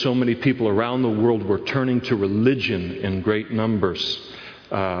noticed that so many people around the world were turning to religion in great numbers.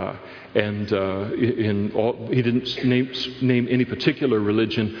 He didn't name any particular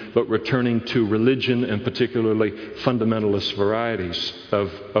religion, but returning to religion and particularly fundamentalist varieties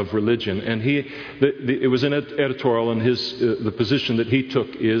of religion. And it was an editorial, and the position that he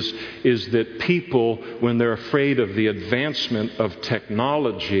took is that people, when they're afraid of the advancement of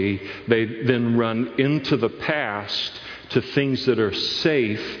technology, they then run into the past to things that are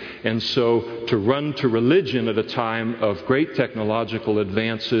safe. And so to run to religion at a time of great technological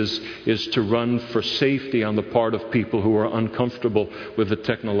advances is to run for safety on the part of people who are uncomfortable with the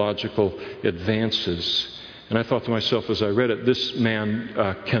technological advances. And I thought to myself as I read it, this man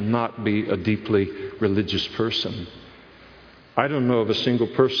cannot be a deeply religious person. I don't know of a single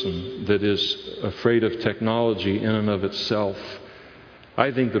person that is afraid of technology in and of itself. I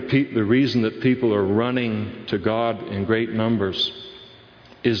think the reason that people are running to God in great numbers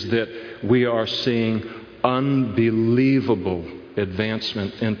is that we are seeing unbelievable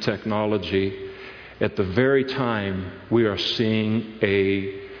advancement in technology at the very time we are seeing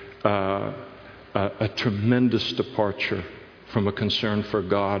a tremendous departure from a concern for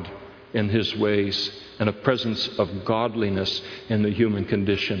God and His ways and a presence of godliness in the human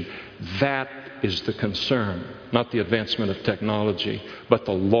condition. That is the concern, not the advancement of technology, but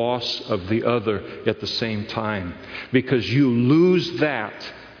the loss of the other at the same time. Because you lose that,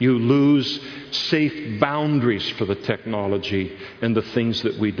 you lose safe boundaries for the technology and the things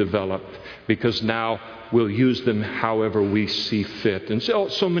that we develop, because now we'll use them however we see fit. And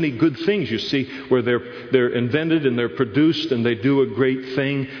so many good things you see where they're invented and they're produced and they do a great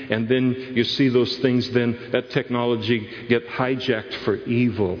thing, and then you see those things, then that technology get hijacked for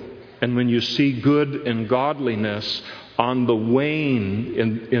evil. And when you see good and godliness on the wane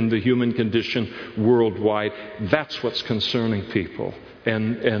in the human condition worldwide, that's what's concerning people.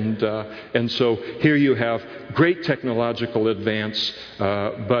 And so here you have great technological advance,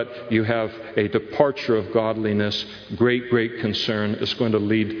 but you have a departure of godliness, great concern. It's going to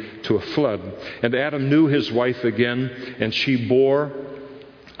lead to a flood. And Adam knew his wife again, and she bore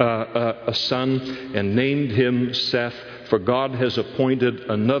a son and named him Seth. For God has appointed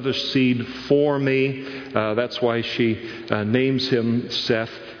another seed for me. That's why she names him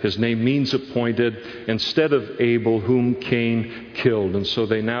Seth. His name means appointed, instead of Abel, whom Cain killed. And so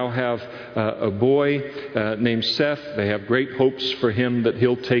they now have a boy named Seth. They have great hopes for him that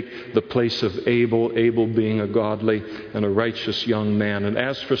he'll take the place of Abel, Abel being a godly and a righteous young man. And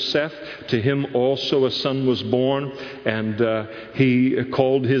as for Seth, to him also a son was born, and he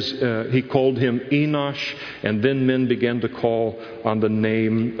called him Enosh. And then men began to call on the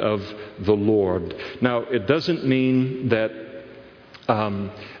name of the Lord. Now, it doesn't mean that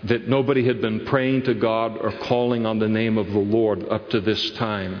nobody had been praying to God or calling on the name of the Lord up to this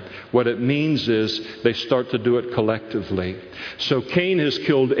time. What it means is they start to do it collectively. So Cain has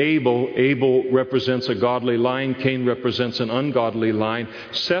killed Abel. Abel represents a godly line. Cain represents an ungodly line.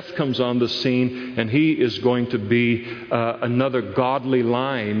 Seth comes on the scene, and he is going to be another godly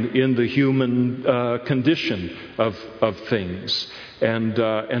line in the human condition of things. And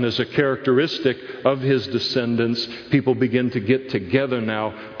as a characteristic of his descendants, people begin to get together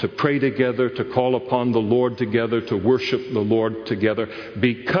now to pray together, to call upon the Lord together, to worship the Lord together,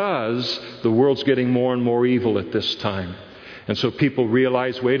 because the world's getting more and more evil at this time. And so people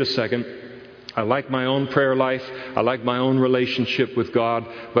realize, wait a second, I like my own prayer life, I like my own relationship with God,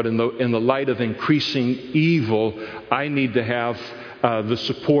 but in the light of increasing evil, I need to have the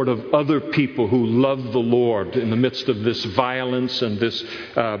support of other people who love the Lord in the midst of this violence and this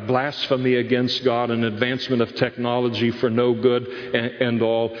blasphemy against God and advancement of technology for no good and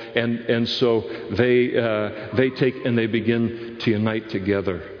all. And so they take and they begin to unite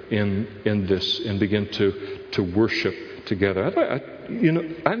together in this and begin to worship together.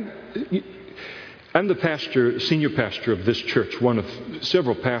 I'm the pastor, senior pastor of this church, one of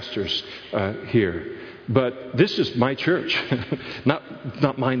several pastors here. But this is my church.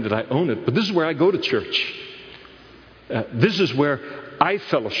 not mine that I own it, but this is where I go to church. This is where I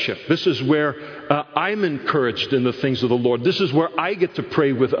fellowship. This is where I'm encouraged in the things of the Lord. This is where I get to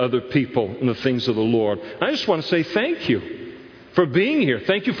pray with other people in the things of the Lord. I just want to say thank you for being here.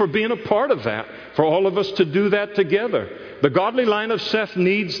 Thank you for being a part of that, for all of us to do that together. The godly line of Seth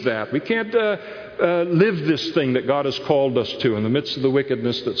needs that. We can't live this thing that God has called us to in the midst of the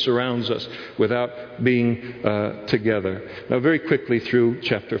wickedness that surrounds us without being together. Now, very quickly through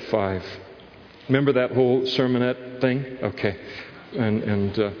chapter 5. Remember that whole sermonette thing? Okay.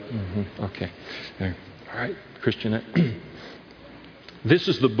 Okay. There. All right, Christianette. This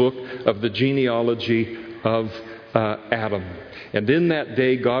is the book of the genealogy of Adam. And in that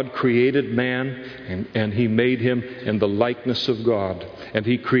day, God created man, and He made him in the likeness of God. And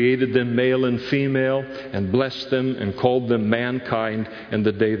He created them male and female, and blessed them, and called them mankind in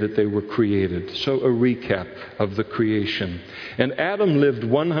the day that they were created. So a recap of the creation. And Adam lived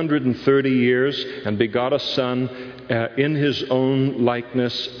 130 years and begot a son in his own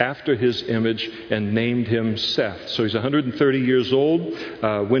likeness, after his image, and named him Seth. So he's 130 years old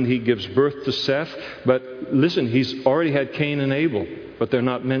when he gives birth to Seth. But listen, he's already had Cain and Abel, but they're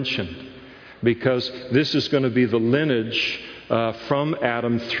not mentioned, because this is going to be the lineage from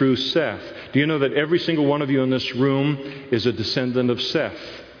Adam through Seth. Do you know that every single one of you in this room is a descendant of Seth?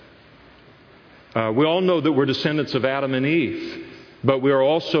 We all know that we're descendants of Adam and Eve. But we are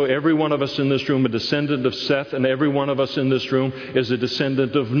also, every one of us in this room, a descendant of Seth, and every one of us in this room is a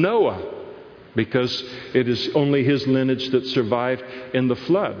descendant of Noah, because it is only his lineage that survived in the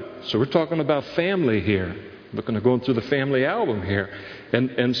flood. So we're talking about family here. We're going to go through the family album here.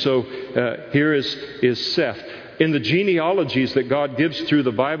 And so here is Seth. In the genealogies that God gives through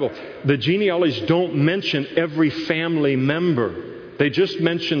the Bible, the genealogies don't mention every family member. They just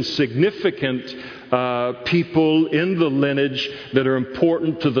mention significant people in the lineage that are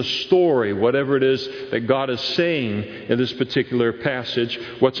important to the story, whatever it is that God is saying in this particular passage.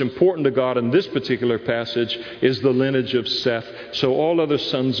 What's important to God in this particular passage is the lineage of Seth. So all other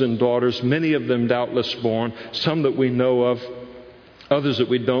sons and daughters, many of them doubtless born, some that we know of, others that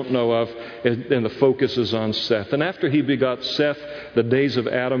we don't know of, and the focus is on Seth. And after he begot Seth, the days of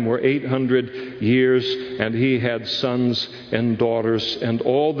Adam were 800 years, and he had sons and daughters. And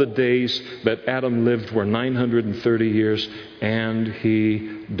all the days that Adam lived were 930 years, and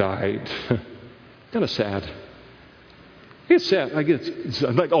he died. Kind of sad. It's sad. It's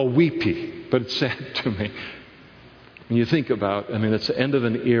like all weepy, but it's sad to me. When you think about, it's the end of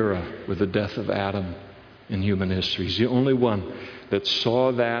an era with the death of Adam in human history. He's the only one that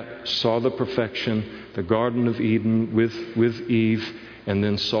saw the perfection, the Garden of Eden with Eve, and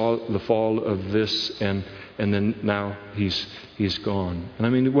then saw the fall of this, and then now he's gone.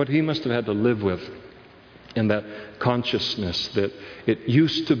 And what he must have had to live with, and that consciousness that it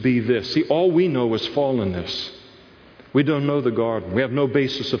used to be this. See, all we know is fallenness. We don't know the garden. We have no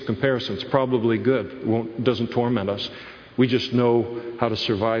basis of comparison. It's probably good. It doesn't torment us. We just know how to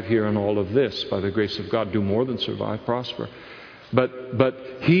survive here in all of this by the grace of God. Do more than survive, prosper. But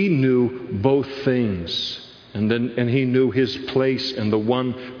he knew both things. And he knew his place in the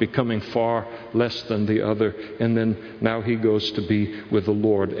one becoming far less than the other. And then now he goes to be with the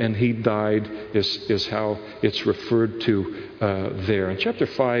Lord. And he died is how it's referred to there. In chapter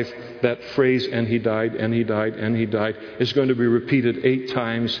 5, that phrase, and he died, and he died, and he died, is going to be repeated 8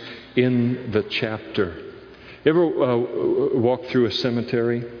 times in the chapter. You ever walk through a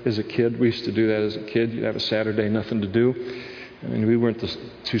cemetery as a kid? We used to do that as a kid. You'd have a Saturday, nothing to do. We weren't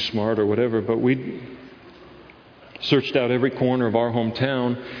too smart or whatever, but we searched out every corner of our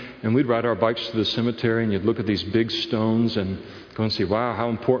hometown, and we'd ride our bikes to the cemetery, and you'd look at these big stones and go and see, wow, how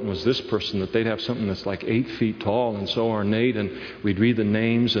important was this person that they'd have something that's like 8 feet tall and so ornate, and we'd read the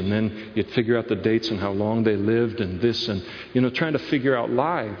names, and then you'd figure out the dates and how long they lived and this, and trying to figure out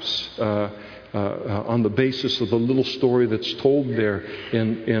lives on the basis of the little story that's told there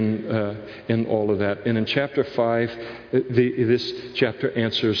in all of that. And in chapter 5, this chapter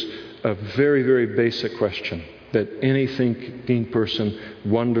answers a very, very basic question that any thinking person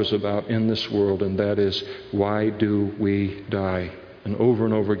wonders about in this world, and that is, why do we die? And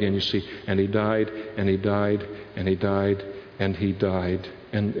over again you see, and he died, and he died, and he died, and he died.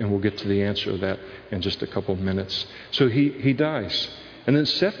 And we'll get to the answer to that in just a couple of minutes. So he dies. And then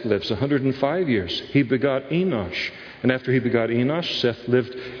Seth lives 105 years. He begot Enosh. And after he begot Enosh, Seth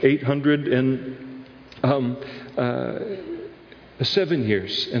lived 807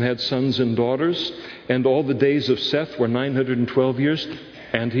 years and had sons and daughters. And all the days of Seth were 912 years,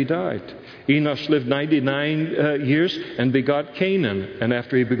 and he died. Enosh lived 99 years and begot Canaan. And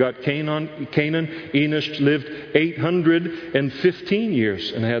after he begot Canaan, Enosh lived 815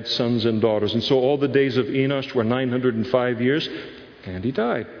 years and had sons and daughters. And so all the days of Enosh were 905 years, and he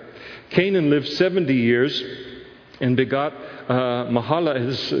died. Canaan lived 70 years and begot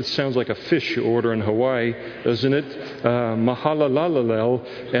Mahalalel. It sounds like a fish you order in Hawaii, doesn't it? Mahalalel.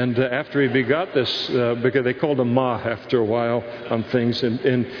 And after he begot this, because they called him Ma after a while on things,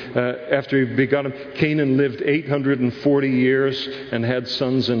 and after he begot him, Canaan lived 840 years and had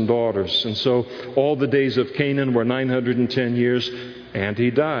sons and daughters. And so all the days of Canaan were 910 years, and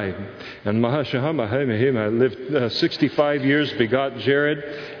he died. And Mahashahama lived 65 years, begot Jared.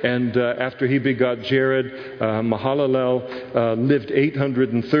 And after he begot Jared, Mahalalel lived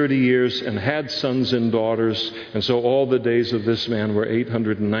 830 years and had sons and daughters. And so all the days of this man were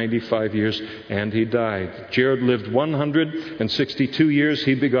 895 years, and he died. Jared lived 162 years.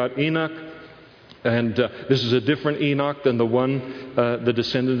 He begot Enoch. And this is a different Enoch than the one, the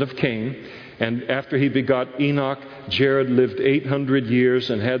descendant of Cain. And after he begot Enoch, Jared lived 800 years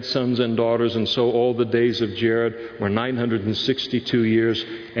and had sons and daughters. And so all the days of Jared were 962 years,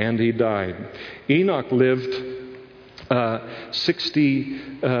 and he died. Enoch lived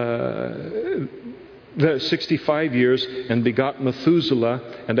 65 years and begot Methuselah.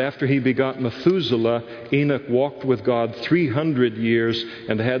 And after he begot Methuselah, Enoch walked with God 300 years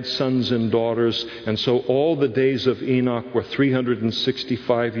and had sons and daughters. And so all the days of Enoch were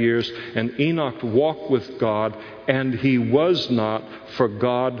 365 years. And Enoch walked with God, and he was not, for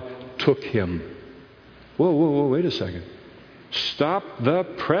God took him. Whoa, wait a second. Stop the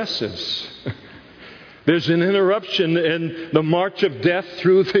presses. There's an interruption in the march of death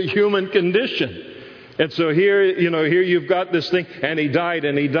through the human condition. And so here you've got this thing, and he died,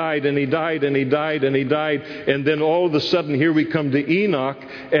 and he died, and he died, and he died, and he died. And then all of a sudden, here we come to Enoch,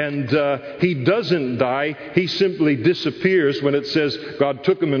 and he doesn't die. He simply disappears. When it says God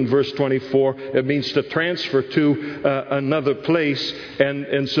took him in verse 24, it means to transfer to another place.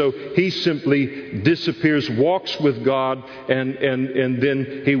 And so he simply disappears, walks with God, and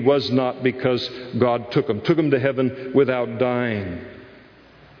then he was not, because God took him to heaven without dying.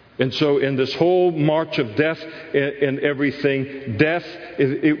 And so in this whole march of death and everything,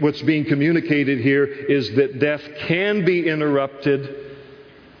 what's being communicated here is that death can be interrupted.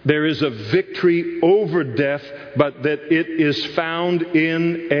 There is a victory over death, but that it is found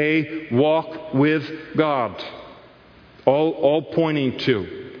in a walk with God. All pointing to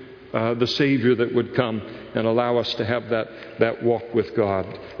the Savior that would come and allow us to have that walk with God.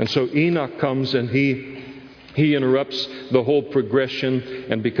 And so Enoch comes, and he interrupts the whole progression,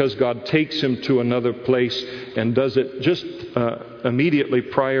 and because God takes him to another place and does it just immediately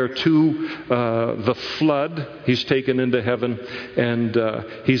prior to the flood, he's taken into heaven, and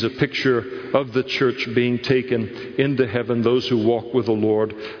he's a picture of the church being taken into heaven, those who walk with the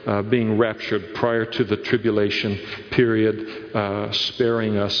Lord being raptured prior to the tribulation period,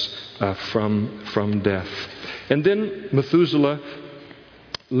 sparing us from death. And then Methuselah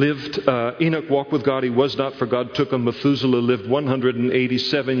lived, Enoch walked with God, he was not, for God took him. Methuselah lived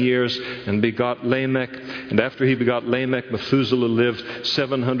 187 years and begot Lamech. And after he begot Lamech, Methuselah lived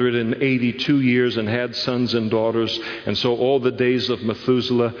 782 years and had sons and daughters. And so all the days of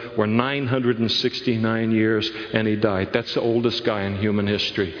Methuselah were 969 years, and he died. That's the oldest guy in human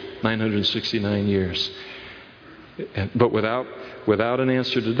history, 969 years. But without an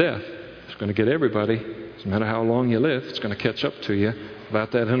answer to death, it's going to get everybody. No matter how long you live, it's going to catch up to you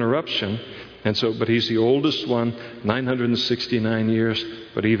about that interruption. And so, but he's the oldest one, 969 years,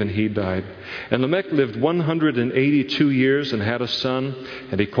 but even he died. And Lamech lived 182 years and had a son,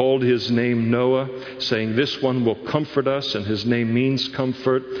 and he called his name Noah, saying, "This one will comfort us," and his name means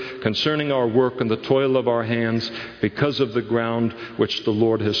comfort, "concerning our work and the toil of our hands, because of the ground which the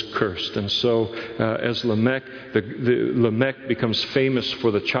Lord has cursed." And so, as Lamech, Lamech becomes famous for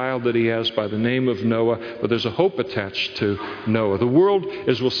the child that he has by the name of Noah, but there's a hope attached to Noah. The world,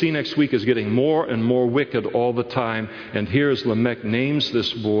 as we'll see next week, is getting more and more wicked all the time. And here as Lamech names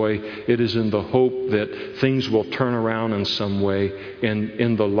this boy, it is in the hope that things will turn around in some way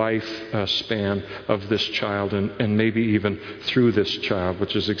in the life span of this child, and maybe even through this child,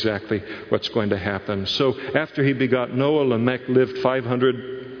 which is exactly what's going to happen. So after he begot Noah, Lamech lived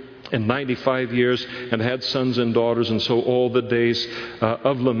 595 years and had sons and daughters. And so all the days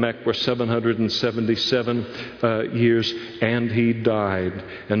of Lamech were 777 years, and he died.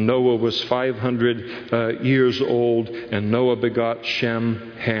 And Noah was 500 years old, and Noah begot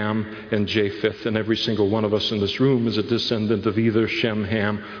Shem, Ham, and Japheth. And every single one of us in this room is a descendant of either Shem,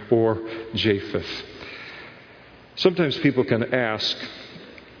 Ham, or Japheth. Sometimes people can ask,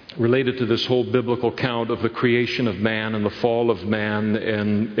 related to this whole biblical account of the creation of man and the fall of man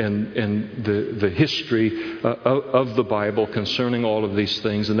and the history of the Bible concerning all of these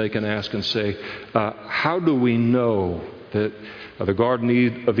things. And they can ask and say, how do we know that the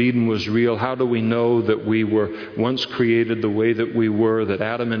Garden of Eden was real? How do we know that we were once created the way that we were, that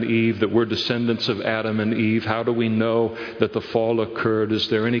Adam and Eve, that we're descendants of Adam and Eve? How do we know that the fall occurred? Is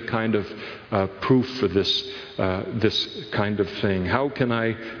there any kind of proof for this kind of thing? How can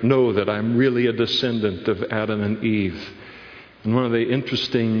I know that I'm really a descendant of Adam and Eve? And one of the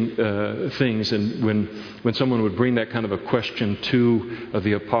interesting things, and when someone would bring that kind of a question to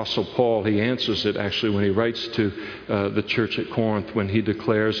the Apostle Paul, he answers it actually when he writes to the church at Corinth, when he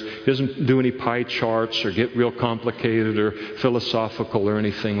declares, he doesn't do any pie charts or get real complicated or philosophical or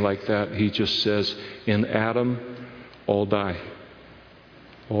anything like that. He just says, in Adam, all die.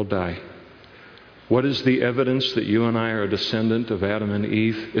 All die. What is the evidence that you and I are a descendant of Adam and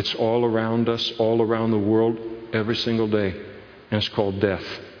Eve? It's all around us, all around the world, every single day. And it's called death.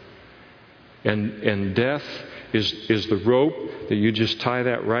 And death is the rope that you just tie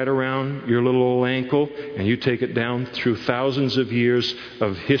that right around your little old ankle, and you take it down through thousands of years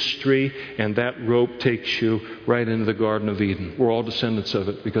of history, and that rope takes you right into the Garden of Eden. We're all descendants of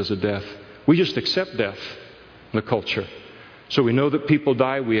it because of death. We just accept death in the culture. So we know that people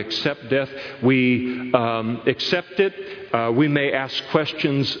die. We accept death. We accept it. We may ask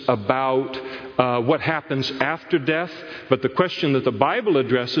questions about what happens after death. But the question that the Bible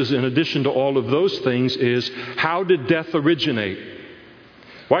addresses, in addition to all of those things, is how did death originate?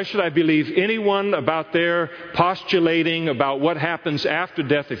 Why should I believe anyone about their postulating about what happens after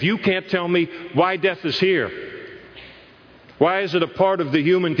death if you can't tell me why death is here? Why is it a part of the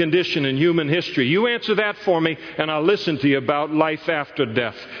human condition and human history? You answer that for me, and I'll listen to you about life after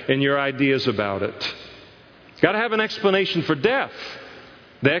death and your ideas about it. Got to have an explanation for death.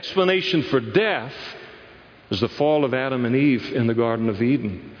 The explanation for death is the fall of Adam and Eve in the Garden of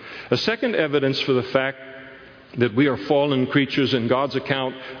Eden. A second evidence for the fact that we are fallen creatures in God's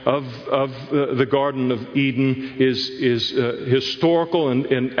account of the Garden of Eden is historical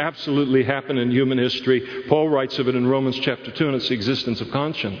and absolutely happened in human history. Paul writes of it in Romans chapter 2, and it's the existence of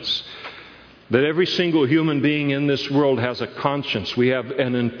conscience. That every single human being in this world has a conscience. We have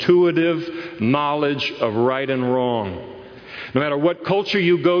an intuitive knowledge of right and wrong. No matter what culture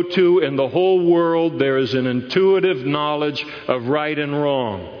you go to in the whole world, there is an intuitive knowledge of right and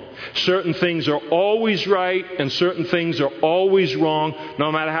wrong. Certain things are always right and certain things are always wrong,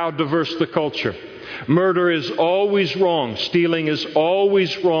 no matter how diverse the culture. Murder is always wrong. Stealing is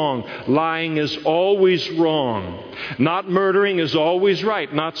always wrong. Lying is always wrong. Not murdering is always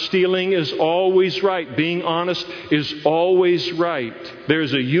right. Not stealing is always right. Being honest is always right.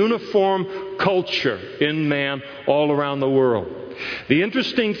 There's a uniform culture in man all around the world. The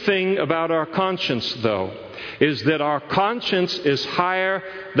interesting thing about our conscience, though, is that our conscience is higher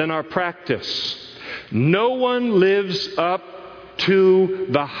than our practice. No one lives up to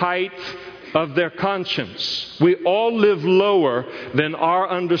the height of their conscience. We all live lower than our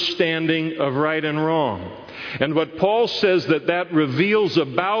understanding of right and wrong. And what Paul says that reveals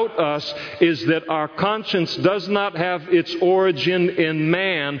about us is that our conscience does not have its origin in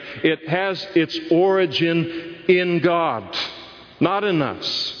man. It has its origin in God, not in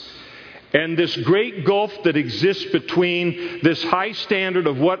us. And this great gulf that exists between this high standard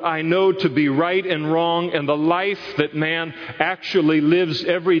of what I know to be right and wrong and the life that man actually lives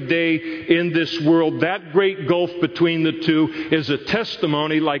every day in this world, that great gulf between the two is a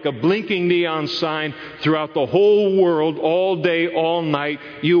testimony like a blinking neon sign throughout the whole world, all day, all night.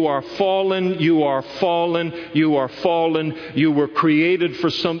 You are fallen, you are fallen, you are fallen. You were created for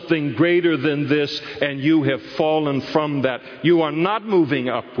something greater than this, and you have fallen from that. You are not moving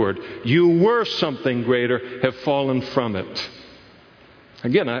upward. You were something greater, have fallen from it.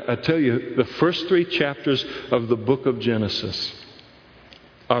 Again, I tell you, the first 3 chapters of the book of Genesis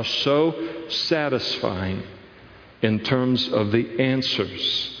are so satisfying in terms of the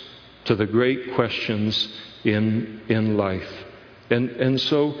answers to the great questions in life. And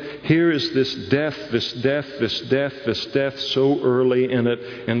so here is this death so early in it,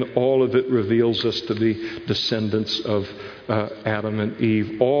 and all of it reveals us to be descendants of Adam and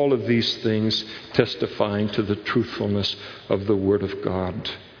Eve. All of these things testifying to the truthfulness of the Word of God.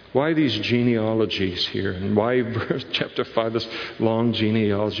 Why these genealogies here? And why chapter 5, this long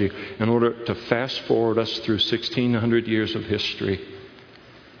genealogy? In order to fast forward us through 1,600 years of history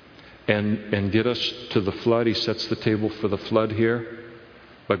and get us to the flood. He sets the table for the flood here.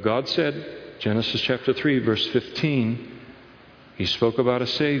 But God said, Genesis chapter 3, verse 15, He spoke about a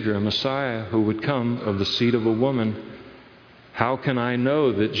Savior, a Messiah, who would come of the seed of a woman. How can I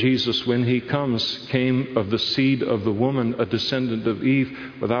know that Jesus, when He comes, came of the seed of the woman, a descendant of Eve,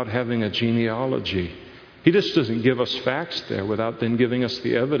 without having a genealogy? He just doesn't give us facts there without then giving us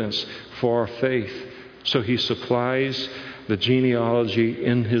the evidence for our faith. So He supplies the genealogy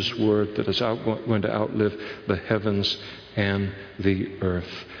in His Word that is going to outlive the heavens and the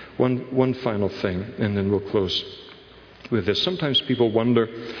earth. One final thing, and then we'll close with this. Sometimes people wonder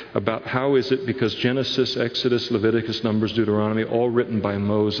about how is it, because Genesis, Exodus, Leviticus, Numbers, Deuteronomy, all written by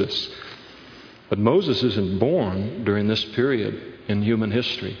Moses. But Moses isn't born during this period in human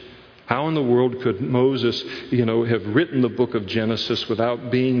history. How in the world could Moses, have written the book of Genesis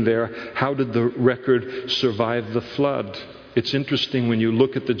without being there? How did the record survive the flood? It's interesting when you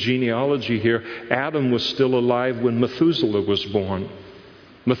look at the genealogy here. Adam was still alive when Methuselah was born.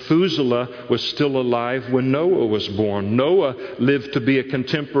 Methuselah was still alive when Noah was born. Noah lived to be a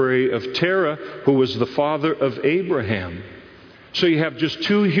contemporary of Terah, who was the father of Abraham. So you have just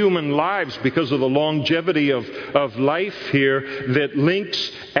two human lives because of the longevity of life here that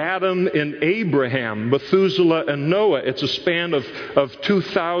links Adam and Abraham, Methuselah and Noah. It's a span of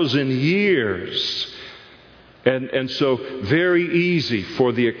 2,000 years. And so very easy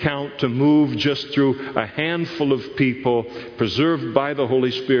for the account to move just through a handful of people preserved by the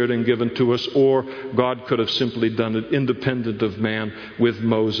Holy Spirit and given to us, or God could have simply done it independent of man with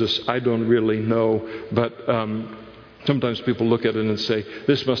Moses. I don't really know, but sometimes people look at it and say,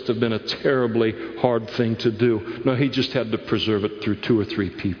 this must have been a terribly hard thing to do. No, He just had to preserve it through 2 or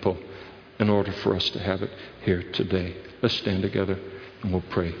 3 people in order for us to have it here today. Let's stand together and we'll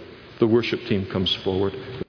pray. The worship team comes forward.